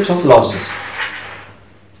are the types of losses?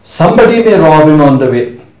 Somebody may rob him on the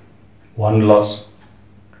way. One loss.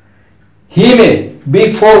 He may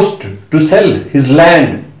be forced to sell his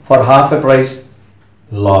land for half a price.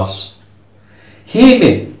 Loss. He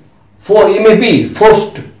may be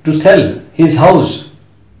forced to sell his house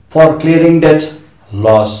for clearing debts.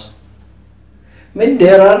 Loss. When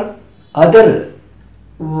there are other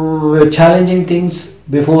challenging things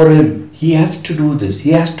before him, he has to do this.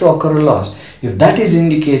 He has to occur a loss. If that is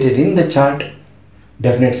indicated in the chart,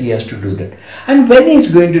 definitely he has to do that. And when he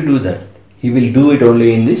is going to do that? He will do it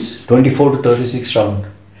only in this 24 to 36 round.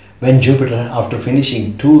 When Jupiter, after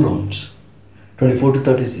finishing 2 rounds, 24 to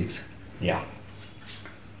 36. Yeah.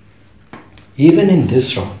 Even in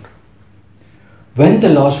this round, when the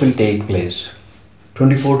loss will take place,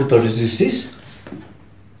 24 to 36 is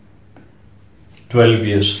 12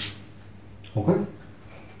 years. Okay.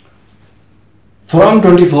 From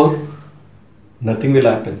 24, nothing will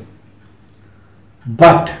happen.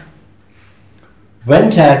 But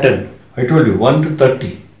when Saturn, I told you 1 to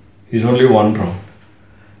 30 is only one round.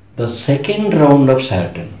 The second round of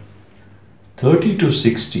Saturn, 30 to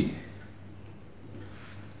 60.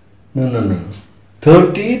 No.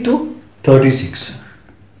 30 to 36.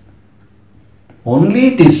 Only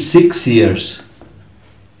these 6 years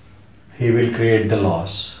he will create the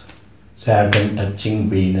loss. Saturn touching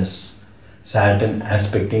Venus. Saturn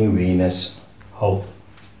aspecting Venus. How?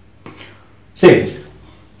 Say,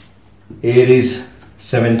 Aries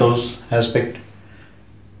 7th house aspect,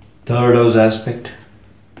 3rd house aspect,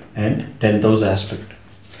 and 10th house aspect.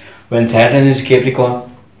 When Saturn is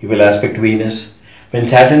Capricorn, he will aspect Venus. When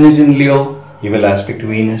Saturn is in Leo, he will aspect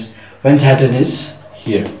Venus. When Saturn is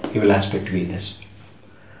here, he will aspect Venus.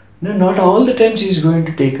 Now, not all the times he is going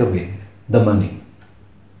to take away the money.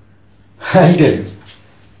 I'll tell you.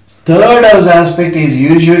 3rd house aspect is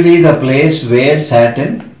usually the place where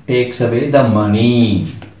Saturn takes away the money.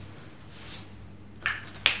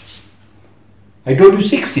 I told you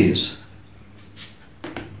 6 years.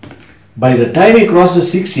 By the time he crosses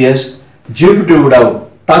 6 years, Jupiter would have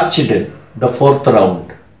touched the 4th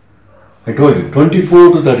round. I told you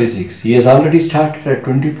 24 to 36. He has already started at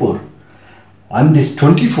 24. And this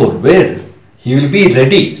 24, where he will be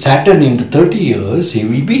ready, Saturn in the 30 years, he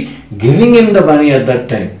will be giving him the money at that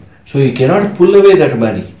time. So he cannot pull away that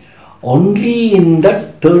money. Only in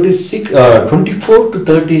that 24 to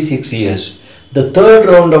 36 years, the 3rd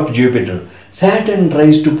round of Jupiter, Saturn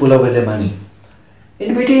tries to pull away the money.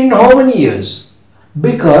 In between how many years?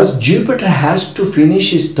 Because Jupiter has to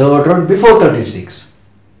finish his 3rd round before 36.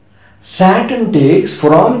 Saturn takes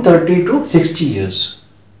from 30 to 60 years.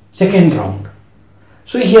 Second round.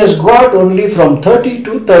 So he has got only from 30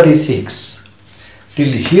 to 36.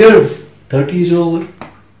 Till here 30 is over.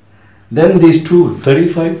 Then these two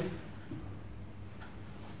 35.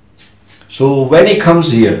 So when he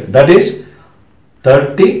comes here, that is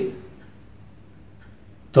 30,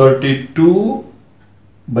 32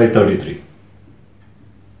 by 33.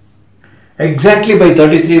 Exactly by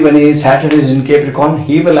 33, when Saturn is in Capricorn,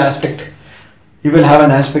 he will have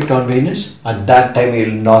an aspect on Venus. At that time he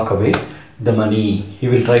will knock away the money. He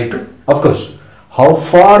will try to, of course, how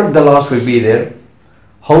far the loss will be there,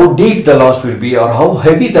 how deep the loss will be, or how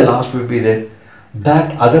heavy the loss will be there,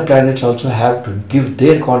 that other planets also have to give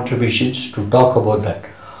their contributions to talk about that.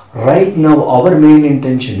 Right now our main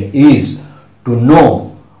intention is to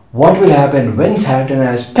know what will happen when Saturn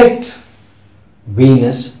aspects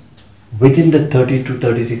Venus within the 30 to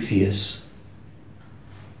 36 years.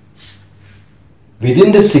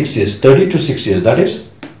 Within the 6 years, 30 to 6 years, that is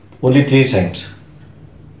only 3 signs.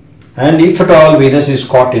 And if at all Venus is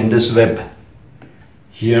caught in this web,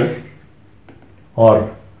 here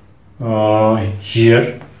or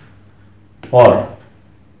here or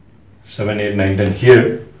 7, 8, 9, 10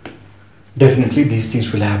 here, definitely these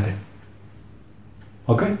things will happen.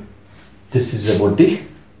 Okay, this is about the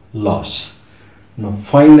loss. Now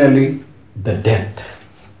finally the death.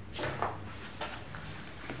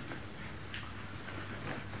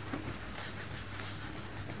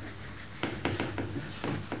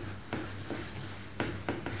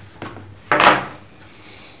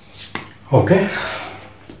 Okay.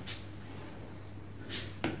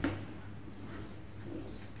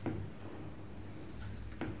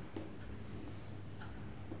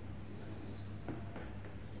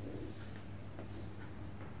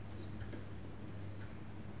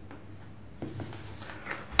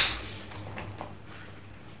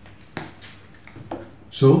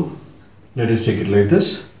 So let us take it like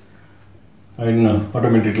this, and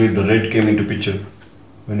automatically the red came into picture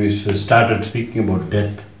when we started speaking about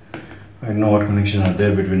death. I know what connections are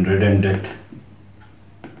there between red and death.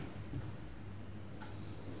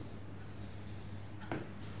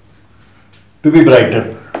 To be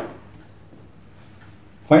brighter.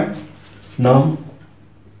 Fine. Now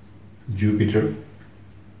Jupiter,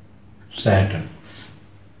 Saturn,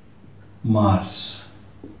 Mars,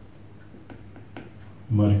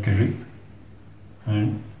 Mercury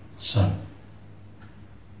and Sun,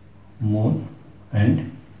 Moon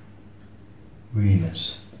and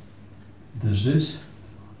Venus. This is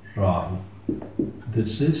Rahu.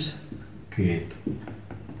 This is Kethu.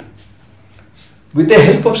 With the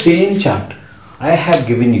help of same chart, I have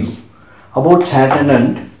given you about Saturn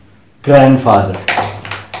and grandfather.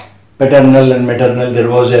 Paternal and maternal, there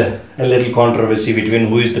was a little controversy between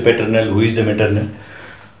who is the paternal, who is the maternal.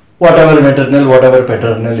 Whatever maternal, whatever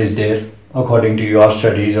paternal is there, according to your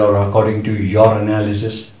studies or according to your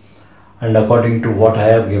analysis and according to what I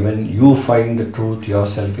have given, you find the truth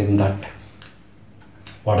yourself in that.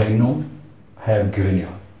 What I know, I have given you.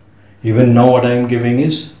 Even now what I am giving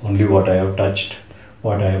is only what I have touched,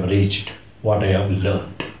 what I have reached, what I have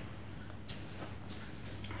learned.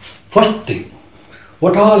 First thing,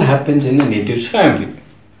 what all happens in a native's family?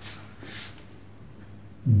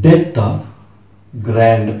 Death of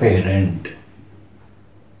grandparent.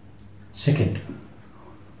 Second,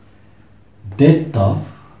 death of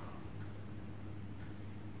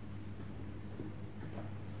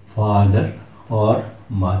father or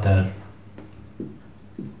mother.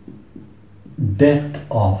 Death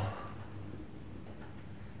of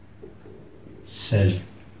self.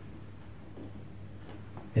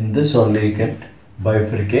 In this only you can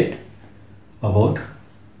bifurcate about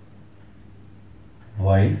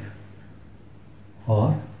wife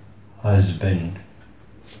or husband.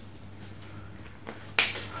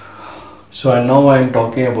 So now I am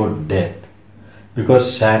talking about death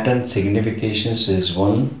because Saturn's significations is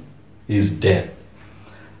one is death.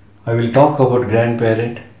 I will talk about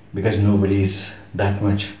grandparent because nobody is that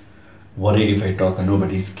much worried if I talk and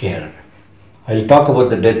nobody is scared. I will talk about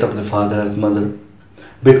the death of the father and mother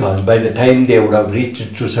because by the time they would have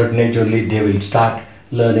reached to a certain age only they will start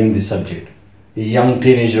learning the subject. A young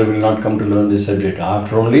teenager will not come to learn this subject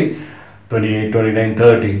after only 28, 29,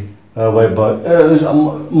 30, more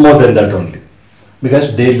than that only,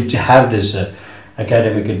 because they have this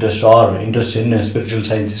academic interest or interest in spiritual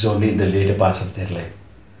sciences only in the later parts of their life.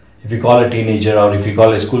 If you call a teenager or if you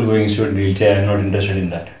call a school going student, he will say, I am not interested in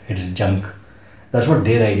that, it is junk. That's what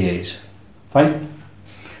their idea is. Fine.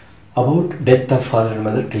 About death of father and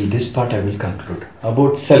mother, till this part I will conclude.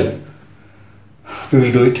 About self, we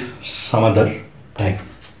will do it some other time.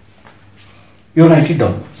 You write it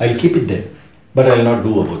down. I'll keep it there, but I'll not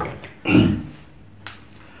do about that.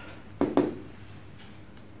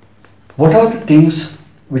 What are the things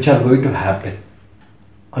which are going to happen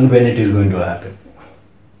and when it is going to happen?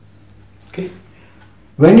 Okay.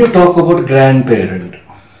 When you talk about grandparent,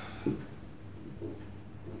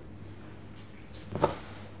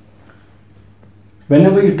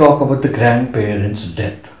 whenever you talk about the grandparent's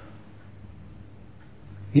death,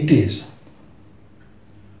 it is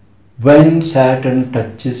when Saturn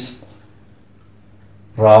touches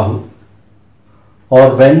Rahu,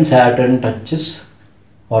 or when Saturn touches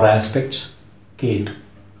or aspects Kethu.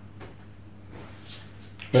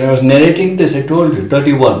 When I was narrating this, I told you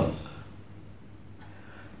 31.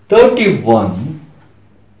 31,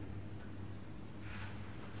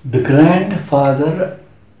 the grandfather,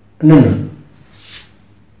 no,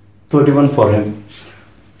 31 for him,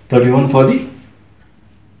 31 for the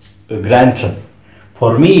grandson.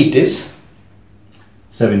 For me it is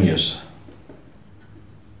 7 years.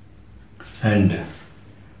 And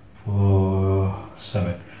for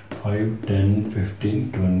 7, 5, 10,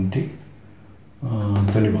 15, 20,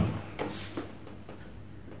 21.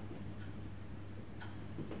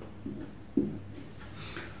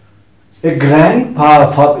 A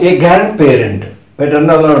grandparent,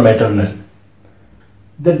 paternal or maternal,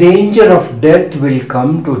 the danger of death will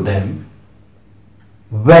come to them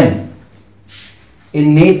when a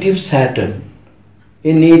native Saturn,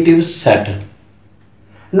 don't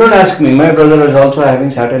ask me, my brother is also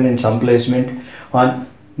having Saturn in some placement, and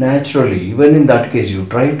naturally, even in that case, you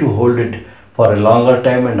try to hold it for a longer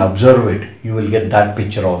time and observe it, you will get that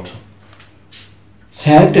picture also.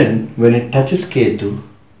 Saturn, when it touches Kethu,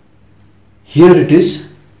 here it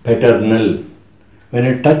is paternal. When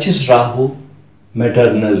it touches Rahu,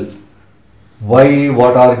 maternal. Why,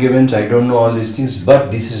 what arguments, I don't know all these things,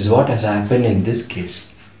 but this is what has happened in this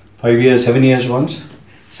case. 5 years, 7 years once?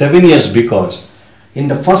 7 years, because in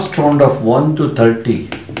the first round of 1 to 30,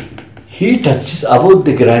 he touches about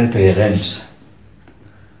the grandparents.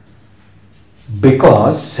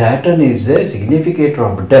 Because Saturn is a significator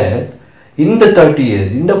of death, in the 30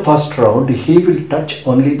 years, in the first round, he will touch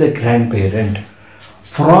only the grandparent.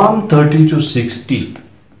 From 30 to 60,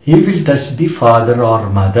 he will touch the father or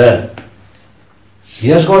mother. He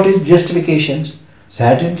has got his justifications.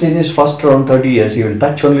 Saturn in his first round 30 years, he will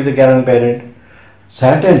touch only the grandparent.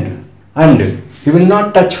 Saturn, and he will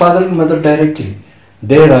not touch father and mother directly.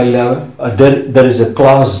 There I'll have, there is a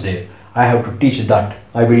clause there. I have to teach that.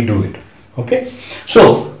 I will do it. Okay.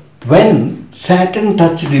 So, when Saturn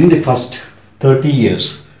touched in the first 30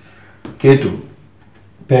 years, Kethu,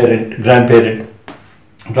 parent, grandparent,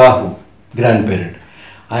 Rahu, grandparent.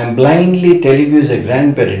 I am blindly telling you as a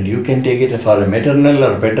grandparent, you can take it for a maternal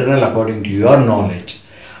or paternal according to your knowledge.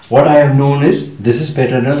 What I have known is, this is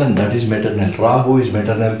paternal and that is maternal. Rahu is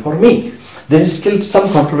maternal for me. There is still some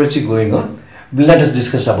controversy going on. Let us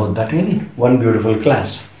discuss about that in one beautiful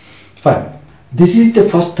class. Fine. This is the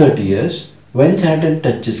first 30 years. When Saturn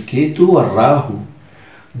touches Kethu or Rahu,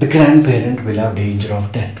 the grandparent will have danger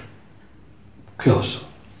of death. Close.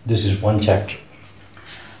 This is one chapter.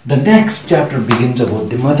 The next chapter begins about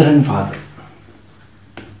the mother and father.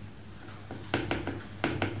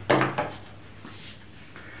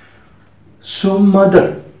 So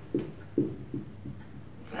mother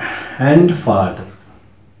and father.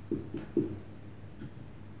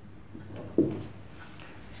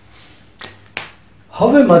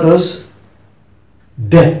 How a mother's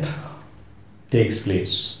death takes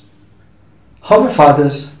place. How a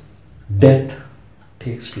father's death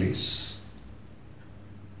takes place.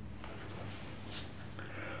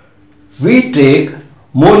 We take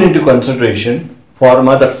moon into consideration for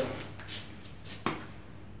mother.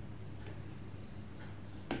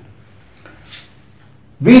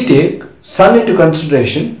 We take sun into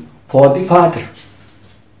consideration for the father.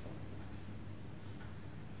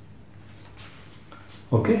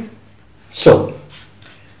 Okay. So,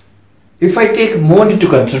 if I take moon into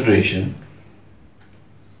consideration,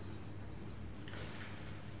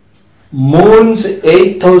 moon's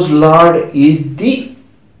 8th house lord is the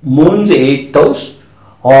moon's 8th house,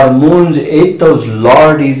 or moon's 8th house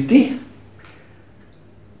lord is the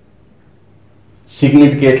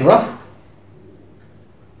significator of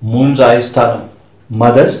moon's Ayusthana,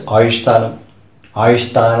 mother's Ayusthana,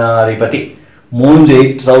 Ayusthana Adipati. Moon's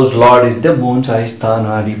 8th house lord is the moon's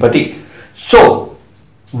Ayusthana Adipati. So,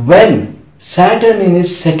 when Saturn in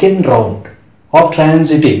his second round of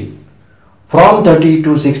transiting from 30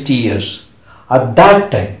 to 60 years, at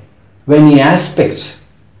that time, when he aspects,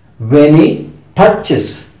 when he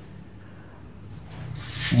touches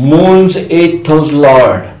moon's 8th house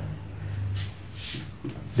lord,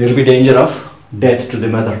 there will be danger of death to the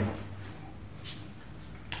mother.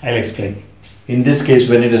 I'll explain. In this case,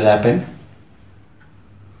 when it has happened,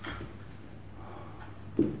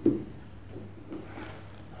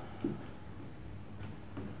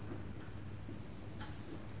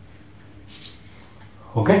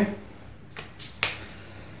 okay?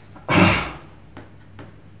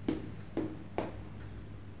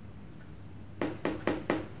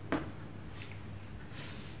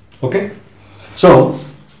 Okay, so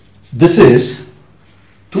this is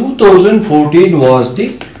 2014 was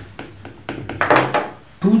the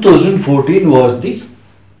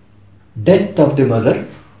death of the mother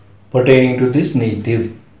pertaining to this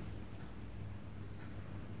native.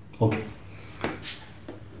 Okay.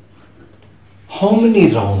 How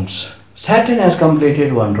many rounds? Saturn has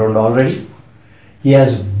completed one round already. He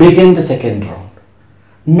has begun the second round.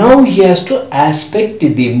 Now he has to aspect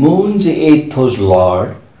the moon's 8th house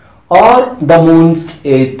lord or the moon's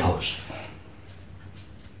 8th house.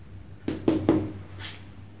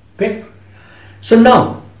 Okay. So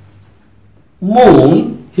now,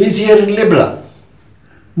 moon is here in Libra.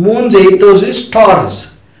 Moon's 8th house is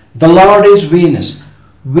Taurus. The lord is Venus.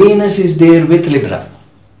 Venus is there with Libra.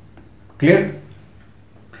 Clear?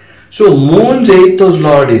 So moon's 8th house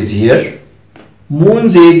lord is here.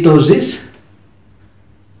 Moon's 8th house is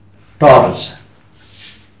Taurus.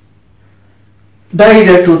 Died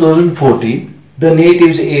at 2014. The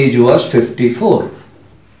native's age was 54.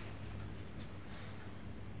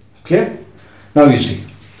 Clear? Now you see,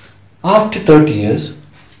 after 30 years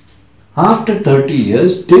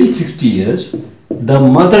till 60 years, the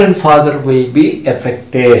mother and father will be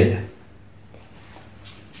affected.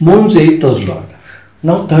 Moon's 8th house lord.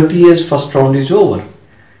 Now 30 years first round is over.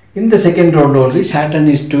 In the second round only, Saturn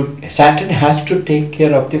has to take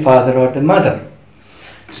care of the father or the mother.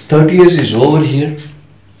 30 years is over here.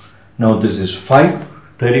 Now this is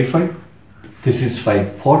 535. This is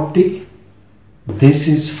 540. This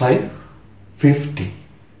is 550.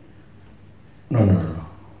 No.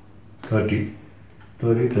 30,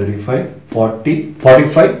 35, 40,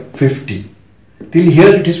 45, 50. Till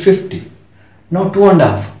here it is 50. Now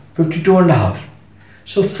 2.5, 52.5.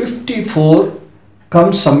 So 54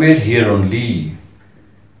 comes somewhere here only.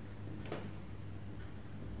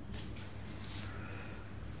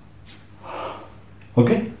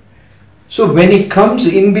 Okay. So when it comes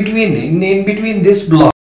in between this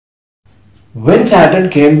block, when Saturn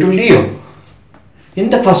came to Leo, in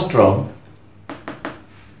the first round,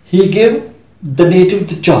 he gave the native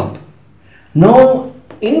the job. Now,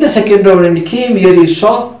 in the second round, when he came here, he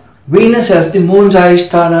saw Venus as the moon's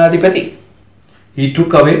Adipati. He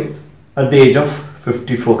took away at the age of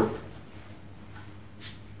 54.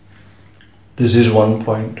 This is 1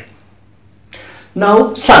 point.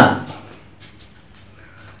 Now, Sun.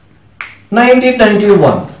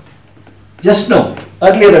 1991. Just now,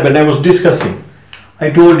 earlier when I was discussing, I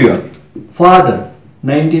told you, father,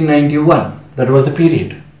 1991, that was the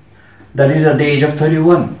period. That is at the age of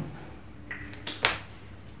 31.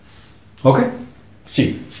 Okay?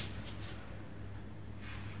 See.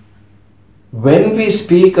 When we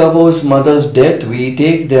speak about mother's death, we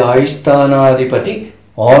take the Ayasthanadipati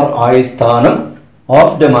or Ayasthanam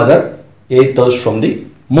of the mother, 8th house from the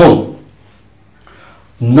moon.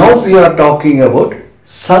 Now we are talking about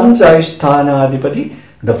Sun's Ayasthanadipati,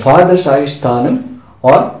 the father's Ayasthanam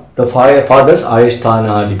or the father's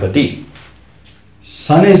Ayasthanadipati.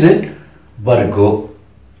 Sun is in Virgo,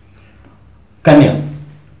 Kanya.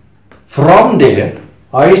 From there,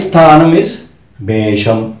 Ayasthanam is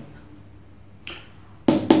Mesham.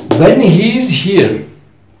 When he is here,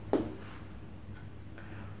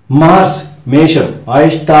 Mars, Mesham,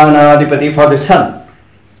 Ayasthanadipati for the Sun,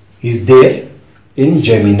 is there in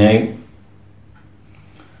Gemini.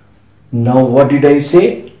 Now what did I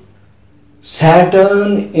say?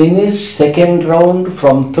 Saturn in his second round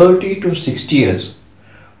from 30 to 60 years.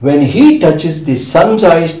 When he touches the Sun's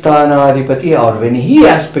Ayasthanadipati or when he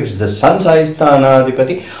aspects the Sun's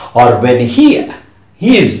Ayasthanadipati or when he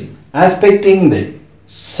is aspecting the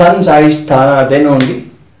Sun's Ayasthana, then only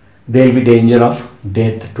there will be danger of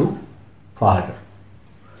death to father.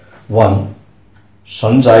 1.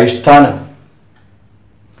 Sun's Ayasthana.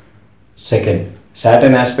 Second,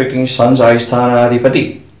 Saturn aspecting Sun's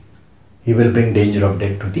Ayasthanadipati. He will bring danger of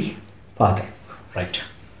death to the father. Right.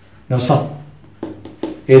 Now Sun.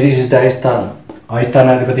 Aries is the Ayasthana.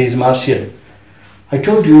 Ayasthanadipati is Mars here. I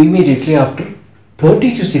told you immediately after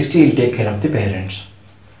 30 to 60 he will take care of the parents.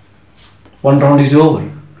 One round is over.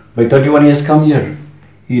 By 31 he has come here.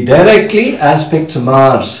 He directly aspects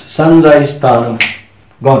Mars. Sun's Ayasthanam.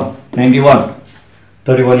 Gone. 91.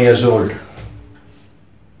 31 years old.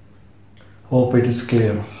 Hope it is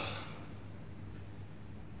clear.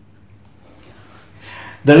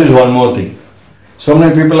 There is one more thing. So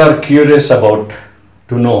many people are curious about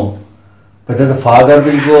to know whether the father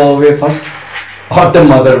will go away first or the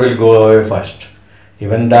mother will go away first.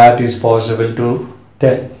 Even that is possible to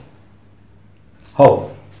tell.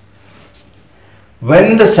 How?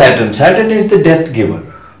 When the Saturn is the death giver.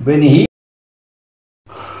 When he...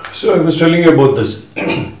 So I was telling you about this.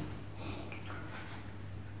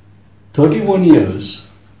 31 years.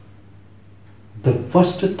 The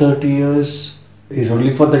first 30 years is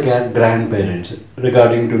only for the grandparents,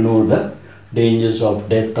 regarding to know the dangers of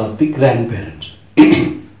death of the grandparents.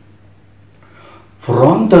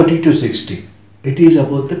 From 30 to 60, it is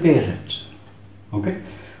about the parents. Okay?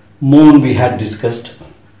 Moon we had discussed,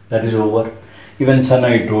 that is over. Even Sun,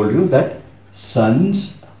 I told you that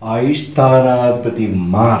Sun's Aishtanadipati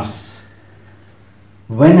Mars,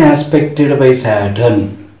 when aspected by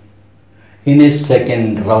Saturn in his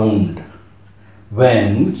second round,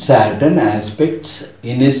 when Saturn aspects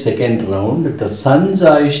in his second round the Sun's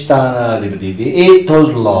Aishtanadipati, the 8th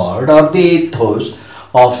house lord or the 8th house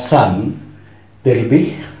of Sun, there will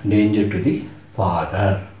be danger to the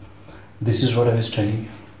father. This is what I was telling you.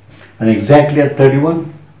 And exactly at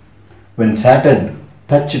 31, when Saturn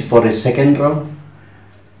touched for a second round,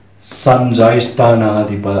 Sun's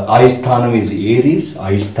Aishtanam is Aries,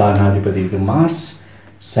 Aishtanadipati is Mars,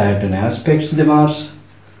 Saturn aspects the Mars.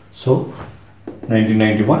 So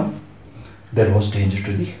 1991, there was danger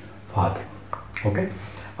to the father. Okay.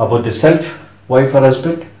 About the self, wife or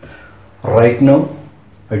husband, right now,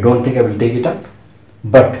 I don't think I will take it up.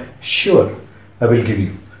 But sure, I will give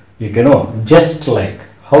you. You can know, just like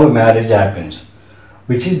how a marriage happens,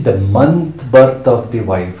 which is the month birth of the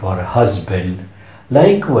wife or husband,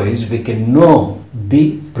 likewise we can know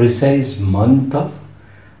the precise month of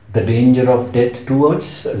the danger of death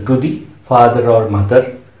towards to the father or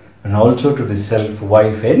mother, and also to the self,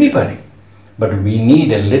 wife, anybody. But we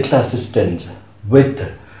need a little assistance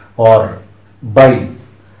with or by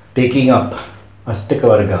taking up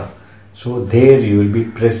Astakavarga. So there you will be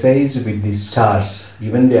precise with the stars.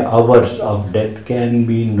 Even the hours of death can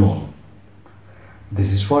be known.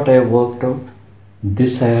 This is what I have worked out.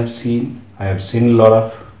 This I have seen. I have seen a lot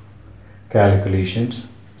of calculations.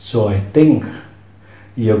 So I think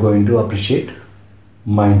you are going to appreciate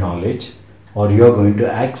my knowledge, or you are going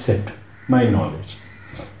to accept my knowledge.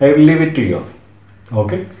 I will leave it to you.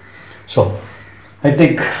 Okay. So I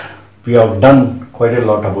think we have done quite a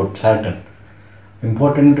lot about Saturn.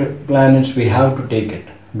 Important planets, we have to take it,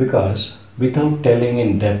 because without telling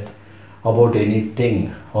in depth about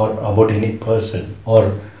anything or about any person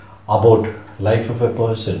or about life of a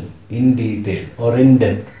person in detail or in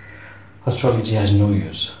depth, astrology has no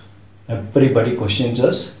use. Everybody questions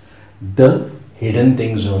us the hidden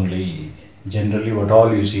things only. Generally what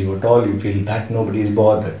all you see, what all you feel, that nobody is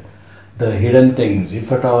bothered. The hidden things,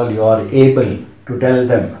 if at all you are able to tell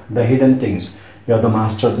them the hidden things, you are the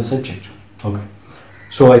master of the subject. Okay.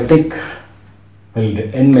 So I think I'll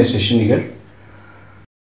end my session here.